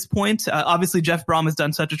having at this point. Obviously, Jeff Brom has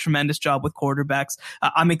done such a tremendous job with quarterbacks.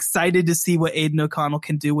 I'm excited to see what Aiden O'Connell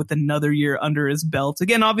can do with another year under his belt.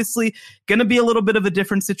 Again, obviously, going to be a little bit of a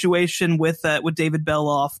different situation with David Bell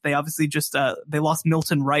off. They obviously just they lost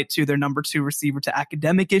Milton Wright to their number 2 receiver to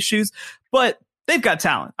academic issues, but they've got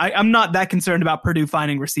talent. I'm not that concerned about Purdue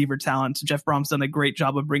finding receiver talent. Jeff Brom's done a great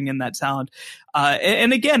job of bringing in that talent.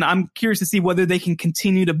 And again, I'm curious to see whether they can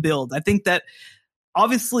continue to build. I think that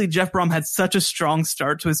obviously Jeff Brom had such a strong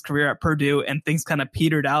start to his career at Purdue and things kind of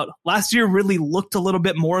petered out. Last year really looked a little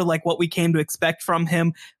bit more like what we came to expect from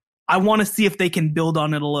him. I want to see if they can build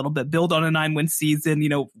on it a little bit, build on a 9-win season,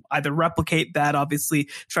 either replicate that, obviously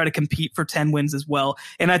try to compete for 10 wins as well.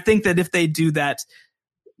 And I think that if they do that,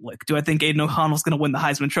 look, do I think Aiden O'Connell's going to win the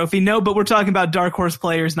Heisman Trophy? No, but we're talking about dark horse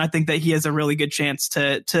players, and I think that he has a really good chance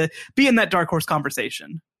to be in that dark horse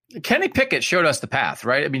conversation. Kenny Pickett showed us the path,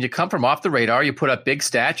 right? I mean, you come from off the radar, you put up big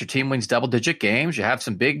stats, your team wins double-digit games, you have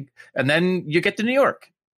some big, and then you get to New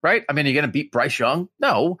York, right? I mean, are you going to beat Bryce Young?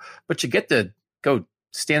 No, but you get to go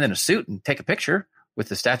stand in a suit and take a picture with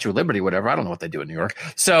the Statue of Liberty, whatever. I don't know what they do in New York.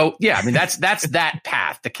 So, yeah, I mean, that's that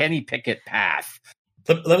path, the Kenny Pickett path.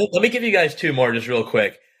 Let me give you guys 2 more just real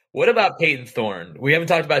quick. What about Peyton Thorne? We haven't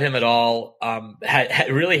talked about him at all.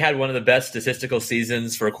 Really had one of the best statistical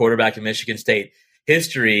seasons for a quarterback in Michigan State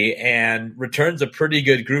history, and returns a pretty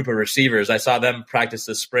good group of receivers. I saw them practice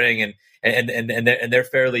this spring, and they're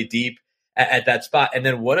fairly deep at that spot. And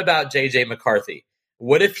then what about J.J. McCarthy?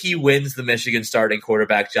 What if he wins the Michigan starting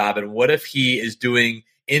quarterback job, and what if he is doing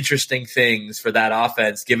interesting things for that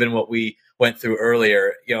offense, given what we went through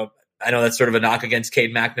earlier? I know that's sort of a knock against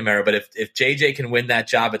Cade McNamara, but if JJ can win that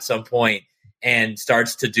job at some point and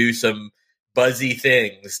starts to do some buzzy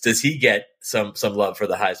things, does he get some love for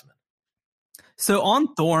the Heisman? So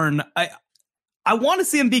on Thorne, I want to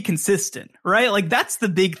see him be consistent, right? Like that's the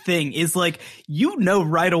big thing is like,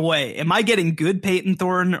 right away, am I getting good Peyton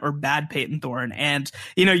Thorne or bad Peyton Thorne? And,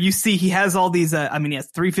 you see he has all these, he has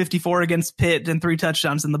 354 against Pitt and 3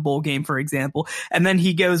 touchdowns in the bowl game, for example. And then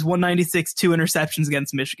he goes 196, 2 interceptions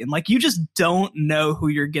against Michigan. Like you just don't know who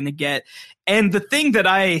you're going to get. And the thing that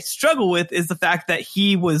I struggle with is the fact that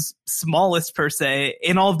he was smallest per se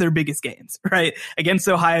in all of their biggest games, right? Against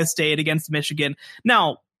Ohio State, against Michigan.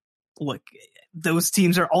 Now, look, those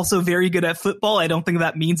teams are also very good at football. I don't think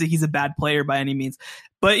that means that he's a bad player by any means.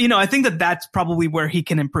 But, I think that that's probably where he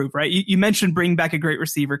can improve, right? You mentioned bringing back a great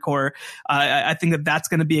receiver core. I think that that's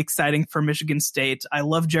going to be exciting for Michigan State. I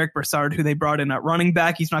love Jarek Broussard, who they brought in at running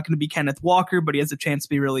back. He's not going to be Kenneth Walker, but he has a chance to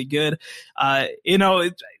be really good.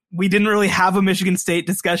 We didn't really have a Michigan State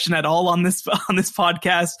discussion at all on this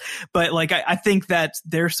podcast, but like I think that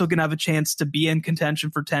they're still going to have a chance to be in contention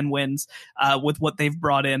for 10 wins with what they've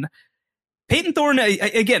brought in. Peyton Thorne,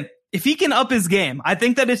 again, if he can up his game, I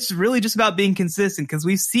think that it's really just about being consistent because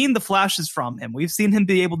we've seen the flashes from him. We've seen him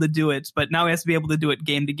be able to do it, but now he has to be able to do it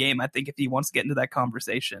game to game, I think, if he wants to get into that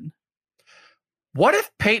conversation. What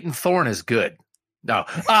if Peyton Thorne is good? No,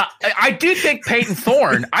 I do think Peyton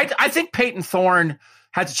Thorne, I think Peyton Thorne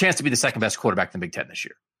has a chance to be the second best quarterback in the Big Ten this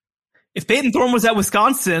year. If Peyton Thorne was at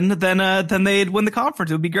Wisconsin, then they'd win the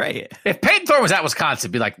conference. It would be great. If Peyton Thorne was at Wisconsin,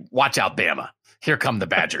 it'd be like, watch out, Bama. Here come the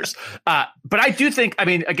Badgers. But I do think,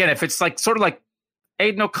 again, if it's like sort of like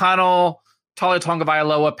Aiden O'Connell, Talia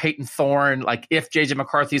Tagovailoa, Peyton Thorne, like if JJ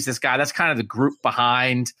McCarthy is this guy, that's kind of the group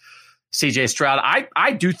behind CJ Stroud.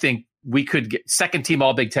 I do think we could get second team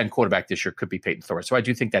all Big Ten quarterback this year could be Peyton Thorne. So I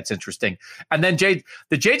do think that's interesting. And then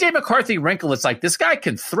the JJ McCarthy wrinkle, it's like this guy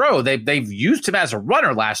can throw. They've used him as a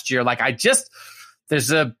runner last year. Like I'm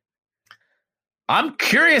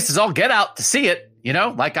curious as I'll get out to see it.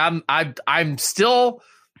 Like I'm still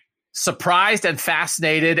surprised and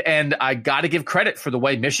fascinated, and I got to give credit for the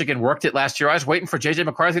way Michigan worked it last year. I was waiting for JJ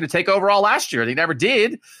McCarthy to take over all last year. They never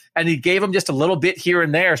did, and he gave them just a little bit here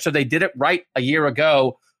and there. So they did it right a year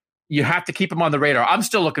ago. You have to keep him on the radar. I'm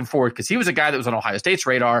still looking forward because he was a guy that was on Ohio State's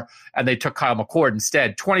radar, and they took Kyle McCord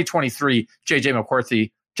instead. 2023 JJ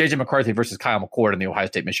McCarthy versus Kyle McCord in the Ohio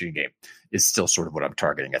State-Michigan game is still sort of what I'm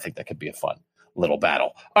targeting. I think that could be a fun little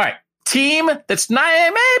battle. All right. Team that's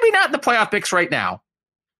maybe not in the playoff mix right now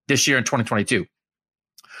this year in 2022,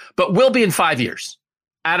 but will be in 5 years.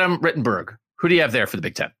 Adam Rittenberg, who do you have there for the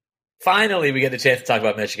Big Ten? Finally, we get the chance to talk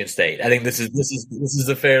about Michigan State. I think this is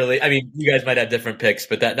a fairly, you guys might have different picks,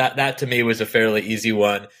 but that to me was a fairly easy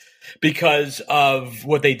one because of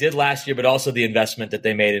what they did last year, but also the investment that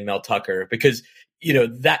they made in Mel Tucker. Because,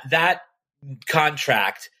 that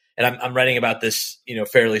contract, and I'm writing about this,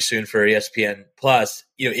 fairly soon for ESPN Plus.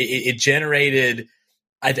 It generated,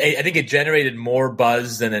 I think it generated more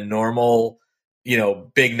buzz than a normal,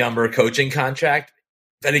 big number coaching contract.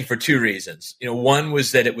 I think for 2 reasons. One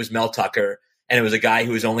was that it was Mel Tucker, and it was a guy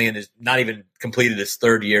who was only not even completed his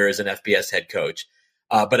 3rd year as an FBS head coach,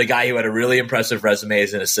 but a guy who had a really impressive resume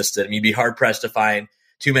as an assistant. You'd be hard pressed to find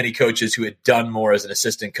too many coaches who had done more as an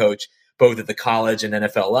assistant coach, both at the college and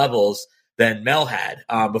NFL levels, than Mel had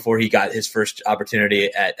before he got his first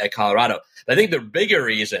opportunity at Colorado. But I think the bigger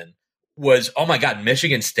reason was, oh my God,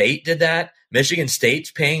 Michigan State did that? Michigan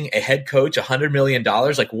State's paying a head coach $100 million?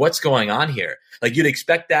 Like, what's going on here? Like, you'd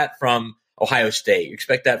expect that from Ohio State. You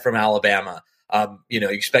expect that from Alabama. You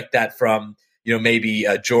expect that from, maybe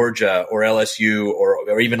Georgia or LSU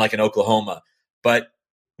or even like an Oklahoma. But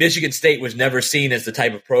Michigan State was never seen as the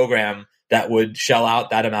type of program that would shell out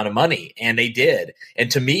that amount of money. And they did. And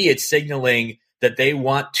to me, it's signaling that they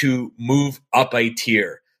want to move up a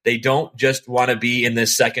tier. They don't just want to be in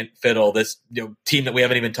this second fiddle, this team that we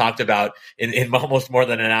haven't even talked about in almost more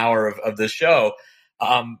than an hour of this show.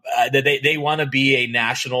 They want to be a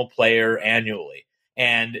national player annually.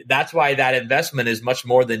 And that's why that investment is much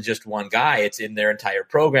more than just one guy. It's in their entire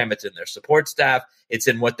program. It's in their support staff. It's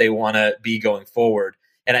in what they want to be going forward.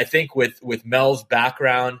 And I think with Mel's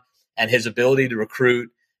background and his ability to recruit,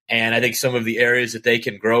 and I think some of the areas that they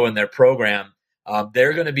can grow in their program,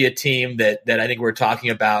 they're going to be a team that I think we're talking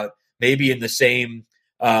about maybe in the same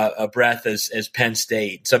breath as Penn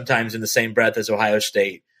State, sometimes in the same breath as Ohio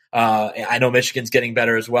State. I know Michigan's getting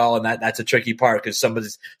better as well, and that's a tricky part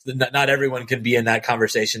because not everyone can be in that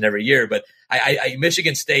conversation every year. But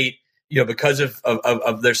Michigan State, because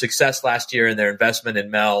of their success last year and their investment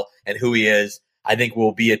in Mel and who he is, I think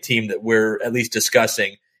will be a team that we're at least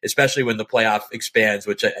discussing, especially when the playoff expands,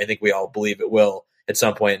 which I think we all believe it will at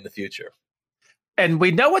some point in the future. And we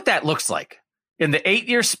know what that looks like. In the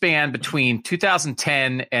 8-year span between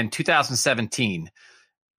 2010 and 2017,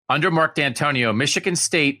 under Mark D'Antonio, Michigan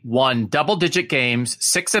State won double-digit games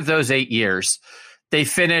 6 of those 8 years. They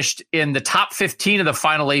finished in the top 15 of the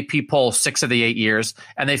final AP poll 6 of the 8 years,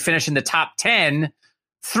 and they finished in the top 10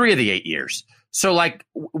 3 of the 8 years. So, like,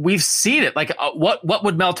 we've seen it. Like, what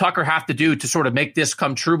would Mel Tucker have to do to sort of make this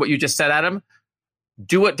come true, what you just said, Adam?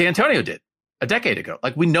 Do what D'Antonio did a decade ago.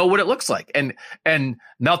 Like, we know what it looks like. And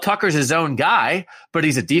Mel Tucker's his own guy, but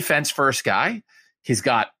he's a defense-first guy. He's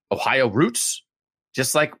got Ohio roots.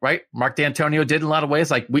 Just like, right, Mark D'Antonio did in a lot of ways.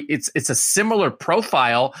 Like, it's a similar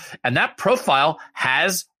profile, and that profile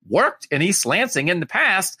has worked in East Lansing in the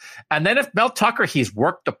past. And then if Mel Tucker, he's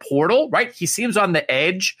worked the portal, right? He seems on the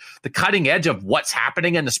edge, the cutting edge of what's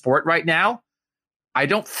happening in the sport right now. I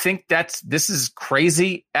don't think this is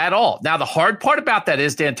crazy at all. Now, the hard part about that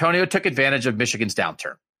is D'Antonio took advantage of Michigan's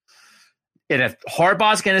downturn. And if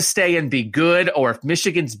Harbaugh's going to stay and be good, or if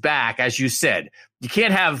Michigan's back, as you said, you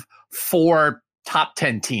can't have 4 top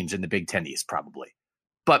 10 teams in the Big Ten East, probably.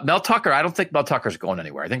 But Mel Tucker, I don't think Mel Tucker's going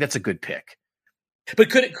anywhere. I think that's a good pick. But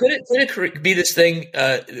could it be this thing?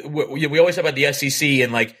 We always talk about the SEC,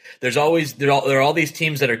 and like there are all these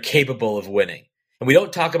teams that are capable of winning, and we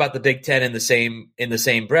don't talk about the Big Ten in the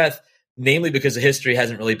same breath. Namely, because the history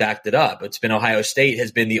hasn't really backed it up. It's been Ohio State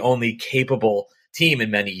has been the only capable team in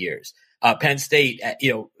many years. Penn State,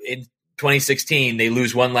 in 2016, they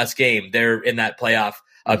lose one less game. They're in that playoff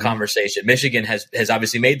conversation. Michigan has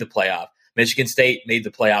obviously made the playoff. Michigan State made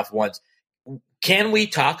the playoff once. Can we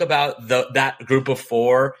talk about that group of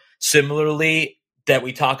 4 similarly that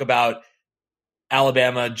we talk about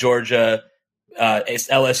Alabama, Georgia,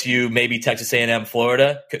 LSU, maybe Texas A&M,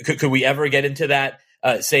 Florida? Could we ever get into that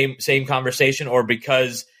same conversation? Or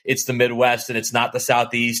because it's the Midwest and it's not the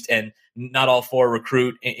Southeast and not all 4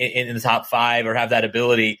 recruit in the top 5 or have that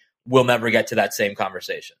ability, we'll never get to that same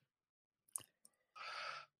conversation?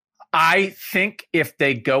 I think if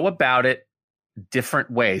they go about it different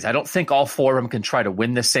ways, I don't think all 4 of them can try to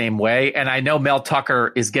win the same way. And I know Mel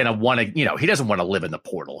Tucker is going to want to, he doesn't want to live in the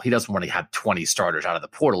portal. He doesn't want to have 20 starters out of the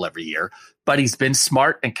portal every year, but he's been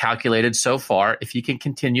smart and calculated so far. If he can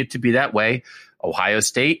continue to be that way, Ohio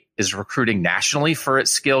State is recruiting nationally for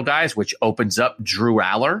its skill guys, which opens up Drew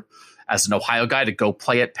Aller as an Ohio guy to go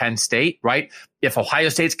play at Penn State, right? If Ohio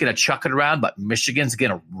State's going to chuck it around, but Michigan's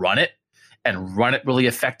going to run it, and run it really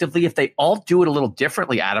effectively. If they all do it a little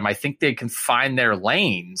differently, Adam, I think they can find their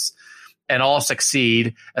lanes and all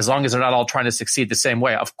succeed as long as they're not all trying to succeed the same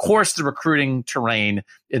way. Of course, the recruiting terrain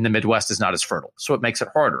in the Midwest is not as fertile, so it makes it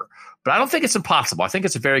harder. But I don't think it's impossible. I think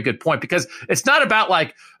it's a very good point because it's not about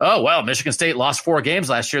like, oh, well, Michigan State lost 4 games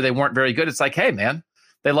last year. They weren't very good. It's like, hey, man,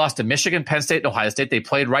 they lost to Michigan, Penn State, and Ohio State. They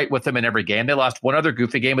played right with them in every game. They lost one other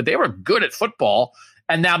goofy game, but they were good at football.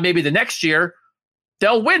 And now maybe the next year,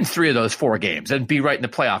 they'll win 3 of those 4 games and be right in the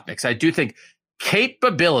playoff mix. I do think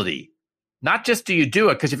capability, not just do you do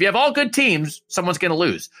it, because if you have all good teams, someone's going to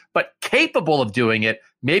lose, but capable of doing it.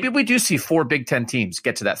 Maybe we do see 4 Big Ten teams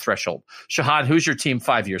get to that threshold. Shahan, who's your team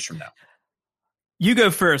 5 years from now? You go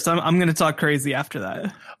first. I'm going to talk crazy after that.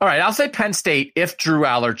 All right. I'll say Penn State if Drew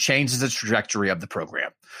Aller changes the trajectory of the program.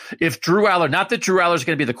 If Drew Aller, not that Drew Aller is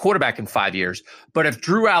going to be the quarterback in 5 years, but if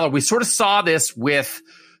Drew Aller, we sort of saw this with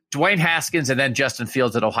Dwayne Haskins and then Justin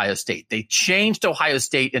Fields at Ohio State. They changed Ohio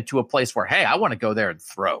State into a place where, hey, I want to go there and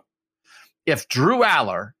throw. If Drew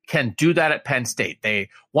Aller can do that at Penn State, they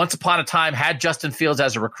once upon a time had Justin Fields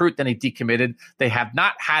as a recruit, then he decommitted. They have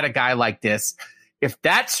not had a guy like this. If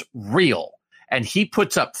that's real and he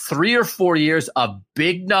puts up 3 or 4 years of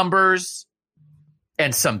big numbers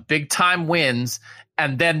and some big time wins,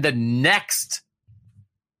 and then the next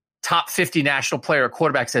top 50 national player or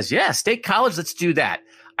quarterback says, yeah, State College, let's do that.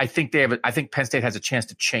 I think Penn State has a chance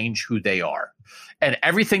to change who they are. And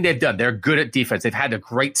everything they've done, they're good at defense. They've had a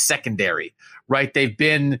great secondary, right? They've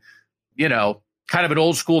been, kind of an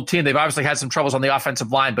old school team. They've obviously had some troubles on the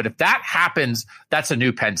offensive line, but if that happens, that's a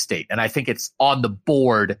new Penn State. And I think it's on the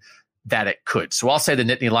board that it could. So I'll say the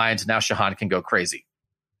Nittany Lions. Now Shahan can go crazy.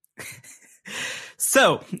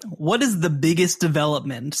 So what is the biggest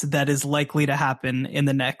development that is likely to happen in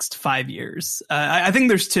the next 5 years? I think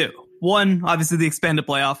there's 2. 1, obviously the expanded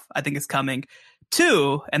playoff, I think is coming.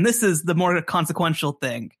 2, and this is the more consequential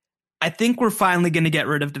thing, I think we're finally going to get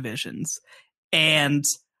rid of divisions. And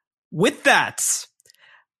with that,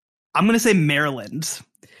 I'm going to say Maryland.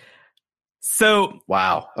 So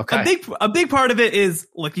wow, okay. A big part of it is,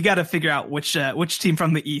 look, you got to figure out which team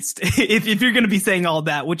from the East, if you're going to be saying all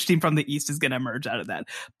that, which team from the East is going to emerge out of that.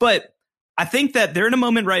 But I think that they're in a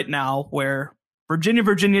moment right now where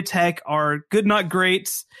Virginia Tech are good, not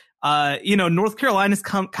great. North Carolina's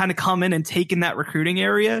kind of come in and taken that recruiting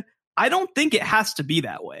area. I don't think it has to be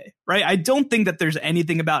that way, right? I don't think that there's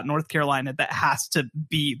anything about North Carolina that has to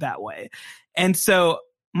be that way. And so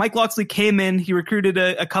Mike Locksley came in, he recruited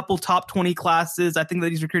a couple top 20 classes. I think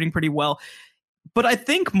that he's recruiting pretty well. But I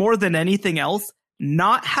think more than anything else,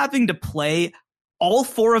 not having to play all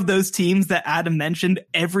 4 of those teams that Adam mentioned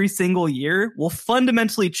every single year will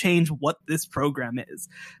fundamentally change what this program is.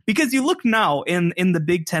 Because you look now in the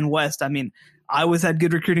Big Ten West, I mean, Iowa's had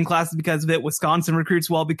good recruiting classes because of it. Wisconsin recruits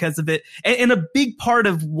well because of it. And a big part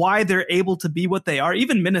of why they're able to be what they are,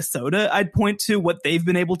 even Minnesota, I'd point to what they've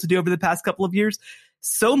been able to do over the past couple of years.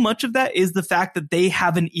 So much of that is the fact that they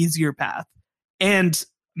have an easier path. And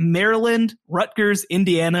Maryland, Rutgers,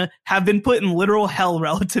 Indiana have been put in literal hell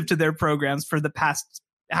relative to their programs for the past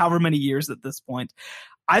however many years at this point.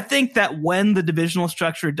 I think that when the divisional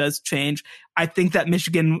structure does change, I think that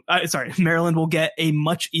Maryland will get a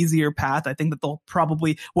much easier path. I think that they'll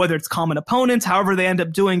probably, whether it's common opponents, however they end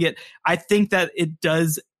up doing it, I think that it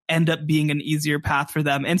does end up being an easier path for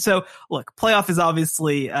them. And so, look, playoff is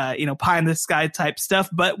obviously, pie in the sky type stuff.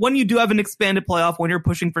 But when you do have an expanded playoff, when you're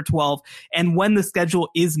pushing for 12, and when the schedule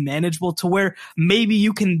is manageable to where maybe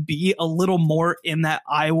you can be a little more in that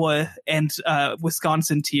Iowa and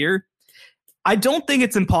Wisconsin tier, I don't think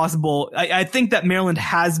it's impossible. I think that Maryland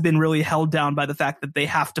has been really held down by the fact that they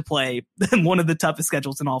have to play one of the toughest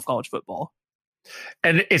schedules in all of college football.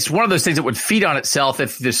 And it's one of those things that would feed on itself.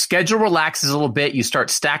 If the schedule relaxes a little bit, you start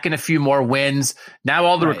stacking a few more wins. Now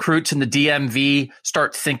all the recruits in the DMV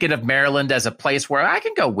start thinking of Maryland as a place where I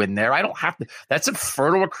can go win there. I don't have to. That's a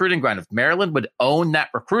fertile recruiting ground. If Maryland would own that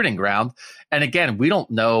recruiting ground, and again, we don't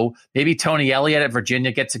know, maybe Tony Elliott at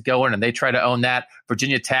Virginia gets it going and they try to own that.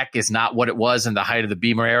 Virginia Tech is not what it was in the height of the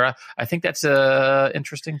Beamer era. I think that's an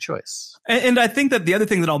interesting choice. And I think that the other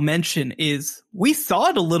thing that I'll mention is we saw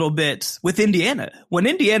it a little bit with Indiana. When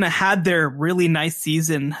Indiana had their really nice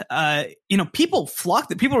season, people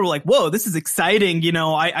flocked it. People were like, whoa, this is exciting.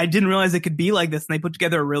 I didn't realize it could be like this. And they put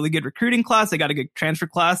together a really good recruiting class. They got a good transfer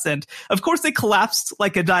class. And of course they collapsed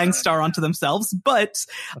like a dying star onto themselves. But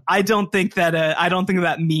I don't think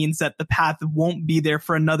that means that the path won't be there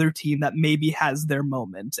for another team that maybe has their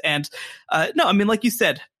moment. And like you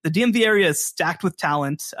said, the DMV area is stacked with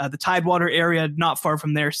talent. The Tidewater area, not far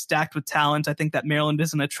from there, stacked with talent. I think that Maryland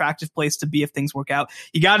is an attractive place to be if things work out.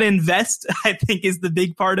 You got to invest, I think, is the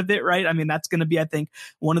big part of it, right? I mean, that's going to be, I think,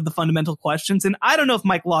 one of the fundamental questions. And I don't know if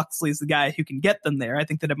Mike Locksley is the guy who can get them there. I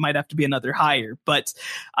think that it might have to be another hire. But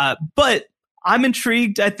I'm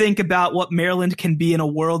intrigued, I think, about what Maryland can be in a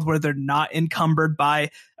world where they're not encumbered by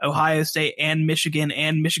Ohio State and Michigan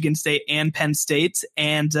State and Penn State.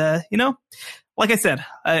 And, like I said,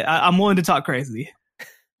 I'm willing to talk crazy.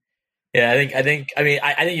 Yeah, I think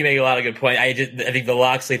you make a lot of good points. I think the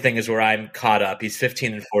Locksley thing is where I'm caught up. He's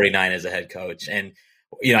 15-49 as a head coach. And,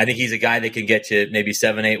 I think he's a guy that can get you maybe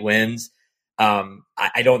 7-8 wins.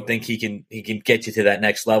 I don't think he can get you to that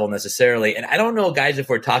next level necessarily. And I don't know, guys, if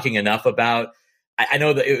we're talking enough about, I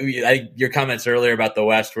know that your comments earlier about the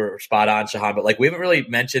West were spot on, Shahan, but we haven't really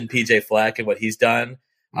mentioned PJ Fleck and what he's done.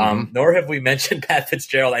 Nor have we mentioned Pat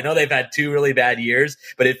Fitzgerald. I know they've had 2 really bad years,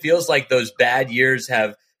 but it feels like those bad years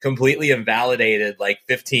have completely invalidated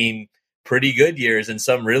 15 pretty good years and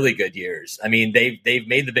some really good years. I mean, they've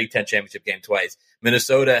made the Big Ten championship game twice.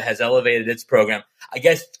 Minnesota has elevated its program. I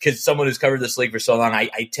guess because someone who's covered this league for so long,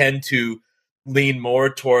 I tend to lean more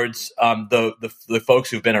towards the folks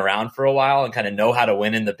who've been around for a while and kind of know how to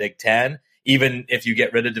win in the Big Ten. Even if you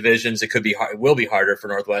get rid of divisions, it will be harder for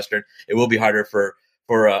Northwestern. It will be harder for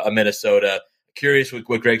a Minnesota. Curious what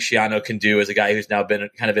Greg Schiano can do as a guy who's now been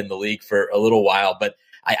kind of in the league for a little while. But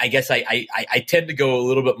I guess I tend to go a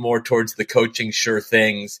little bit more towards the coaching sure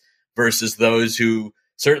things versus those who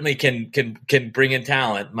certainly can bring in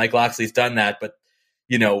talent. Mike Locksley's done that, but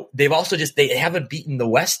they've also they haven't beaten the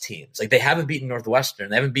West teams. They haven't beaten Northwestern.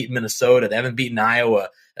 They haven't beaten Minnesota. They haven't beaten Iowa.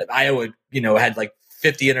 Iowa, had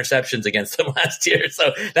 50 interceptions against them last year.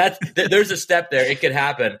 So there's a step there. It could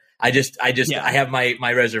happen. I have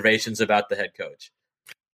my reservations about the head coach.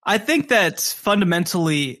 I think that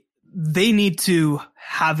fundamentally they need to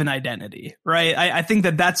have an identity, right? I think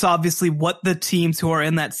that that's obviously what the teams who are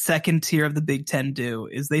in that second tier of the Big Ten do,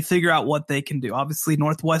 is they figure out what they can do. Obviously,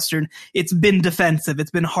 Northwestern, it's been defensive.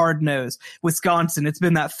 It's been hard-nosed. Wisconsin, it's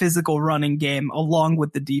been that physical running game along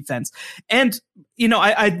with the defense. And,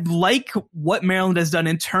 I like what Maryland has done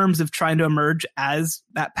in terms of trying to emerge as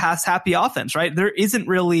that pass-happy offense, right? There aren't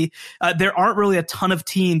really a ton of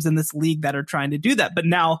teams in this league that are trying to do that. But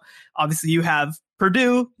now, obviously, you have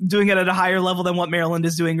Purdue doing it at a higher level than what Maryland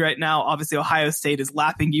is doing right now. Obviously, Ohio State is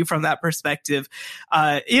lapping you from that perspective.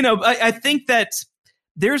 I think that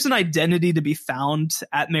there's an identity to be found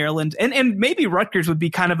at Maryland, and maybe Rutgers would be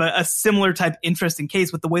kind of a similar type interesting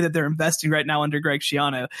case with the way that they're investing right now under Greg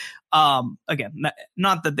Schiano. Again,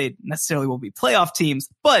 not that they necessarily will be playoff teams,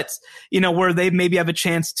 but, where they maybe have a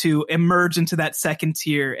chance to emerge into that second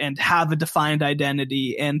tier and have a defined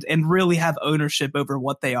identity and really have ownership over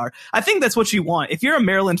what they are. I think that's what you want. If you're a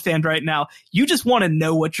Maryland fan right now, you just want to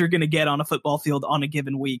know what you're going to get on a football field on a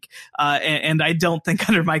given week. And I don't think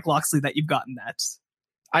under Mike Locksley that you've gotten that.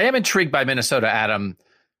 I am intrigued by Minnesota, Adam.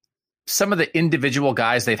 Some of the individual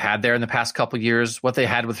guys they've had there in the past couple of years, what they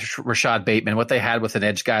had with Rashad Bateman, what they had with an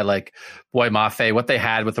edge guy like Boy Mafe, what they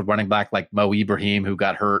had with a running back like Mo Ibrahim, who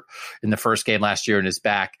got hurt in the first game last year and is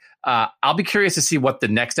back. I'll be curious to see what the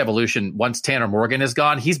next evolution, once Tanner Morgan is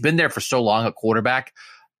gone. He's been there for so long at quarterback,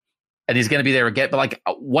 and he's going to be there again. But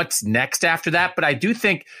what's next after that? But I do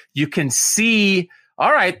think you can see,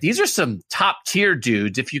 all right, these are some top tier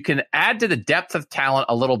dudes. If you can add to the depth of talent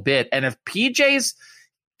a little bit, and if PJ's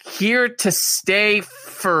here to stay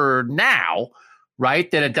for now, right,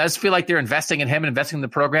 then it does feel like they're investing in him and investing in the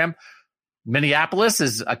program. Minneapolis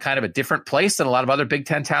is a kind of a different place than a lot of other Big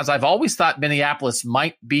Ten towns. I've always thought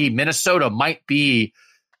Minnesota might be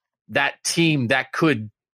that team that could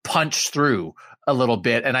punch through a little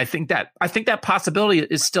bit. And I think that possibility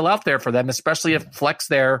is still out there for them, especially if Fleck's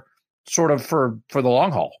there sort of for the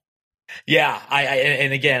long haul. Yeah,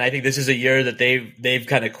 and again, I think this is a year that they've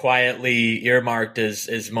kind of quietly earmarked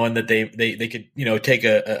as one that they could take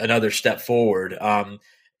another step forward.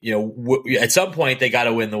 At some point they got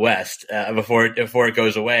to win the West before it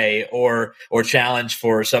goes away, or challenge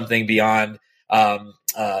for something beyond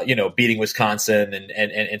beating Wisconsin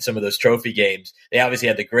and some of those trophy games. They obviously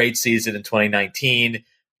had the great season in 2019,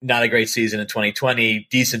 not a great season in 2020,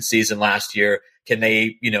 decent season last year. Can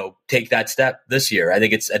they, take that step this year? I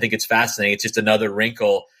think it's fascinating. It's just another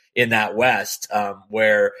wrinkle in that West,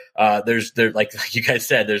 where there's like you guys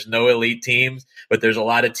said, there's no elite teams, but there's a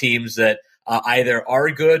lot of teams that either are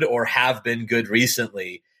good or have been good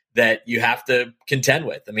recently that you have to contend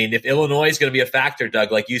with. I mean, if Illinois is going to be a factor,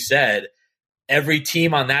 Doug, like you said, every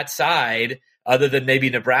team on that side, other than maybe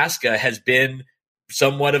Nebraska, has been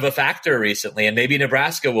somewhat of a factor recently, and maybe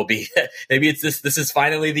Nebraska will be. Maybe it's this is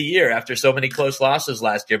finally the year after so many close losses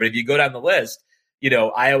last year. But if you go down the list,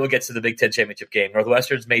 Iowa gets to the Big Ten championship game.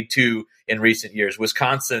 Northwestern's made 2 in recent years.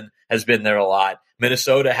 Wisconsin has been there a lot.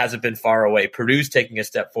 Minnesota hasn't been far away. Purdue's taking a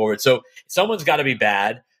step forward. So someone's got to be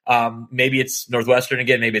bad. Maybe it's Northwestern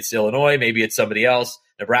again. Maybe it's Illinois. Maybe it's somebody else,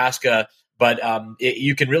 Nebraska. But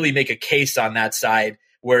you can really make a case on that side.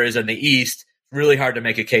 Whereas in the East, really hard to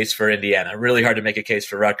make a case for Indiana, really hard to make a case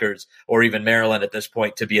for Rutgers or even Maryland at this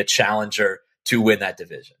point to be a challenger to win that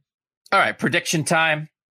division. All right, prediction time.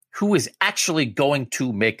 Who is actually going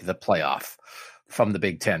to make the playoff from the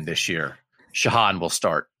Big Ten this year? Shahan, we'll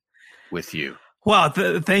start with you. Wow,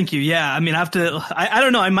 thank you. Yeah, I mean, I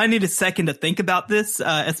don't know. I might need a second to think about this,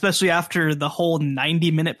 especially after the whole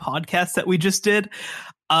 90-minute podcast that we just did.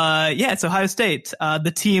 It's Ohio State,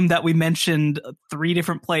 the team that we mentioned 3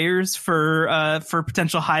 different players for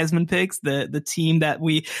potential Heisman picks. The team that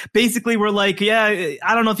we basically were like, I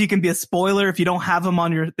don't know if you can be a spoiler if you don't have them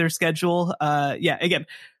on their schedule. Again,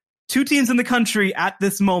 2 teams in the country at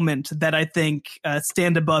this moment that I think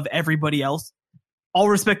stand above everybody else. All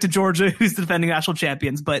respect to Georgia, who's the defending national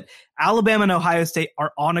champions, but Alabama and Ohio State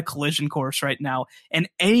are on a collision course right now, and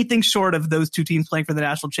anything short of those 2 teams playing for the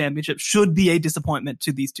national championship should be a disappointment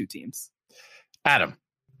to these 2 teams. Adam.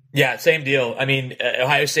 Yeah, same deal. I mean,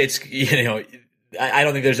 Ohio State's, I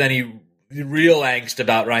don't think there's any real angst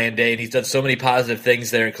about Ryan Day, and he's done so many positive things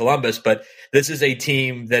there in Columbus, but this is a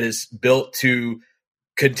team that is built to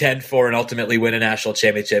contend for and ultimately win a national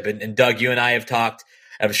championship. And Doug, you and I have talked,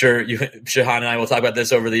 I'm sure Shahan and I will talk about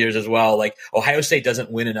this over the years as well. Like, Ohio State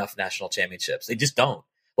doesn't win enough national championships. They just don't.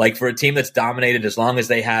 Like, for a team that's dominated as long as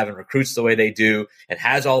they have and recruits the way they do and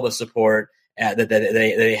has all the support that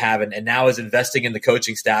they have and now is investing in the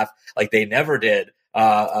coaching staff like they never did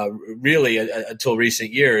really until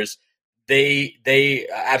recent years, they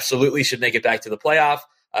absolutely should make it back to the playoff.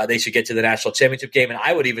 They should get to the national championship game. And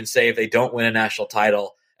I would even say if they don't win a national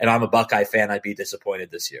title, and I'm a Buckeye fan, I'd be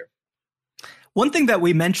disappointed this year. One thing that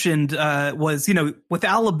we mentioned was, with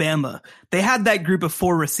Alabama, they had that group of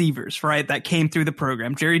 4 receivers, right, that came through the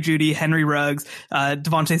program. Jerry Jeudy, Henry Ruggs,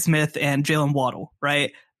 Devontae Smith, and Jalen Waddle,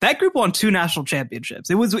 right? That group won 2 national championships.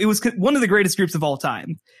 It was one of the greatest groups of all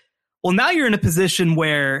time. Well, now you're in a position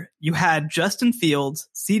where you had Justin Fields,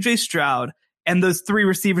 CJ Stroud, and those 3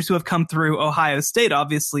 receivers who have come through Ohio State,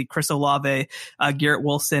 obviously Chris Olave, Garrett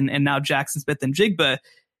Wilson, and now Jackson Smith and Jigba.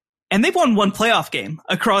 And they've won 1 playoff game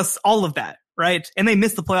across all of that. right? And they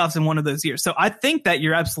missed the playoffs in one of those years. So I think that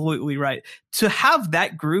you're absolutely right. To have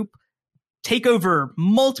that group take over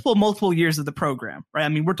multiple years of the program, right? I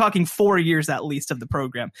mean, we're talking 4 years at least of the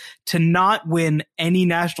program, to not win any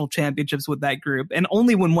national championships with that group and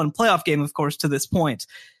only win one playoff game, of course, to this point.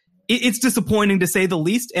 It's disappointing to say the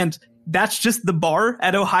least. And that's just the bar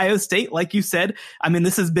at Ohio State. Like you said, I mean,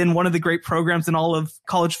 this has been one of the great programs in all of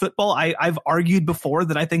college football. I've argued before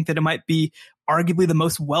that I think that it might be arguably the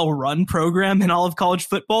most well-run program in all of college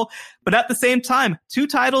football. But at the same time, 2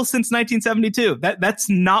 titles since 1972. That's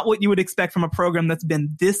not what you would expect from a program that's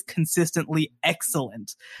been this consistently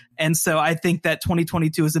excellent. And so I think that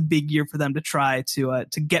 2022 is a big year for them to try to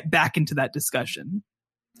get back into that discussion.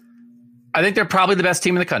 I think they're probably the best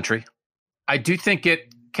team in the country. I do think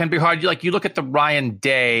it can be hard. Like, you look at the Ryan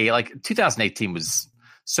Day, like 2018 was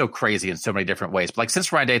so crazy in so many different ways. But like,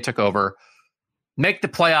 since Ryan Day took over, make the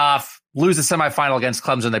playoff, lose the semifinal against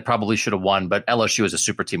Clemson, they probably should have won, but LSU as a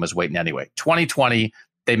super team was waiting anyway. 2020,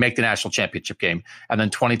 they make the national championship game. And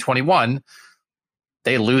then 2021,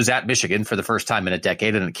 they lose at Michigan for the first time in a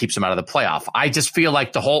decade, and it keeps them out of the playoff. I just feel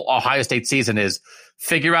like the whole Ohio State season is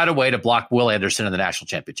figure out a way to block Will Anderson in the national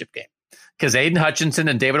championship game. Because Aiden Hutchinson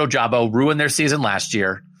and David Ojabo ruined their season last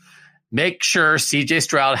year. Make sure CJ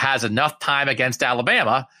Stroud has enough time against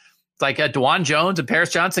Alabama. It's like DeJuan Jones and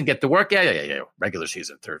Paris Johnson get to work. Yeah. Regular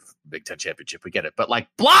season, third Big Ten championship. We get it. But like,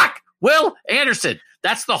 block Will Anderson.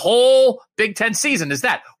 That's the whole Big Ten season, is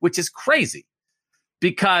that, which is crazy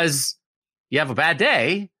because you have a bad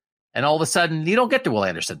day and all of a sudden you don't get to Will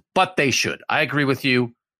Anderson, but they should. I agree with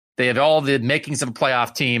you. They have all the makings of a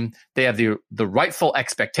playoff team. They have the rightful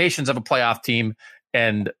expectations of a playoff team.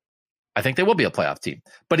 And I think they will be a playoff team.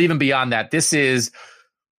 But even beyond that,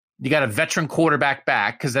 you got a veteran quarterback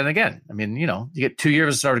back. Because then again, I mean, you get 2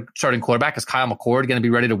 years of starting quarterback. Is Kyle McCord going to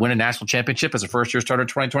be ready to win a national championship as a first-year starter in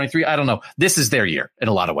 2023? I don't know. This is their year in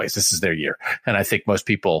a lot of ways. This is their year. And I think most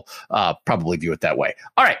people probably view it that way.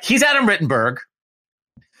 All right. He's Adam Rittenberg.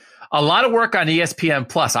 A lot of work on ESPN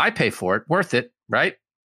Plus. I pay for it. Worth it, right?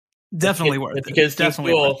 Definitely worth it. Because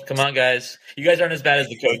definitely cool. worth it. Come on, guys. You guys aren't as bad as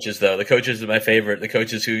the coaches, though. The coaches are my favorite. The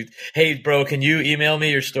coaches who, hey, bro, can you email me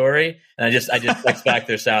your story? And I just text back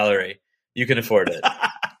their salary. You can afford it.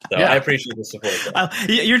 So yeah. I appreciate the support.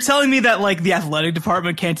 You're telling me that like the athletic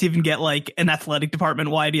department can't even get like an athletic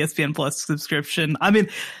department-wide ESPN Plus subscription? I mean,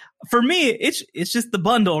 for me, it's just the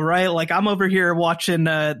bundle, right? Like, I'm over here watching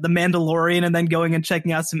The Mandalorian and then going and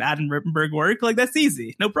checking out some Adam Rittenberg work. Like, that's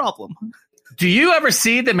easy. No problem. Do you ever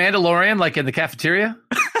see The Mandalorian, like in the cafeteria?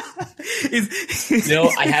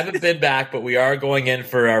 I haven't been back, but we are going in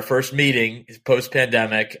for our first meeting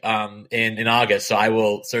post-pandemic in August. So I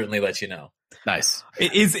will certainly let you know. Nice.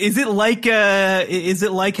 Is it like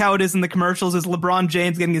how it is in the commercials? Is LeBron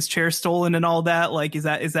James getting his chair stolen and all that? Like, is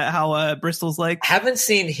that how Bristol's like? Haven't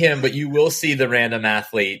seen him, but you will see the random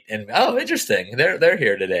athlete and interesting. They're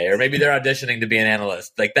here today, or maybe they're auditioning to be an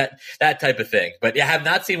analyst, like that type of thing. But I have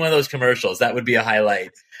not seen one of those commercials. That would be a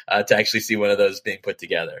highlight to actually see one of those being put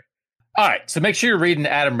together. All right, so make sure you're reading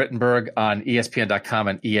Adam Rittenberg on ESPN.com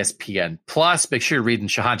and ESPN Plus. Make sure you're reading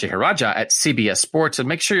Shahan Jeharaja at CBS Sports, and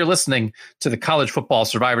make sure you're listening to the College Football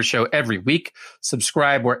Survivor Show every week.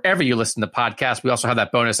 Subscribe wherever you listen to podcasts. We also have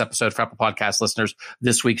that bonus episode for Apple Podcast listeners.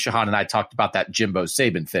 This week, Shahan and I talked about that Jimbo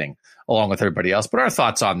Saban thing, along with everybody else. But our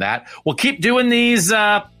thoughts on that. We'll keep doing these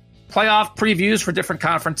playoff previews for different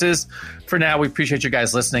conferences. For now, we appreciate you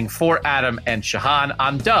guys listening. For Adam and Shahan,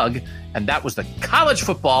 I'm Doug, and that was the College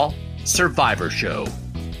Football Survivor Show.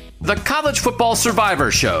 The College Football Survivor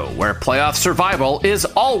Show, where playoff survival is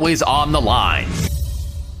always on the line.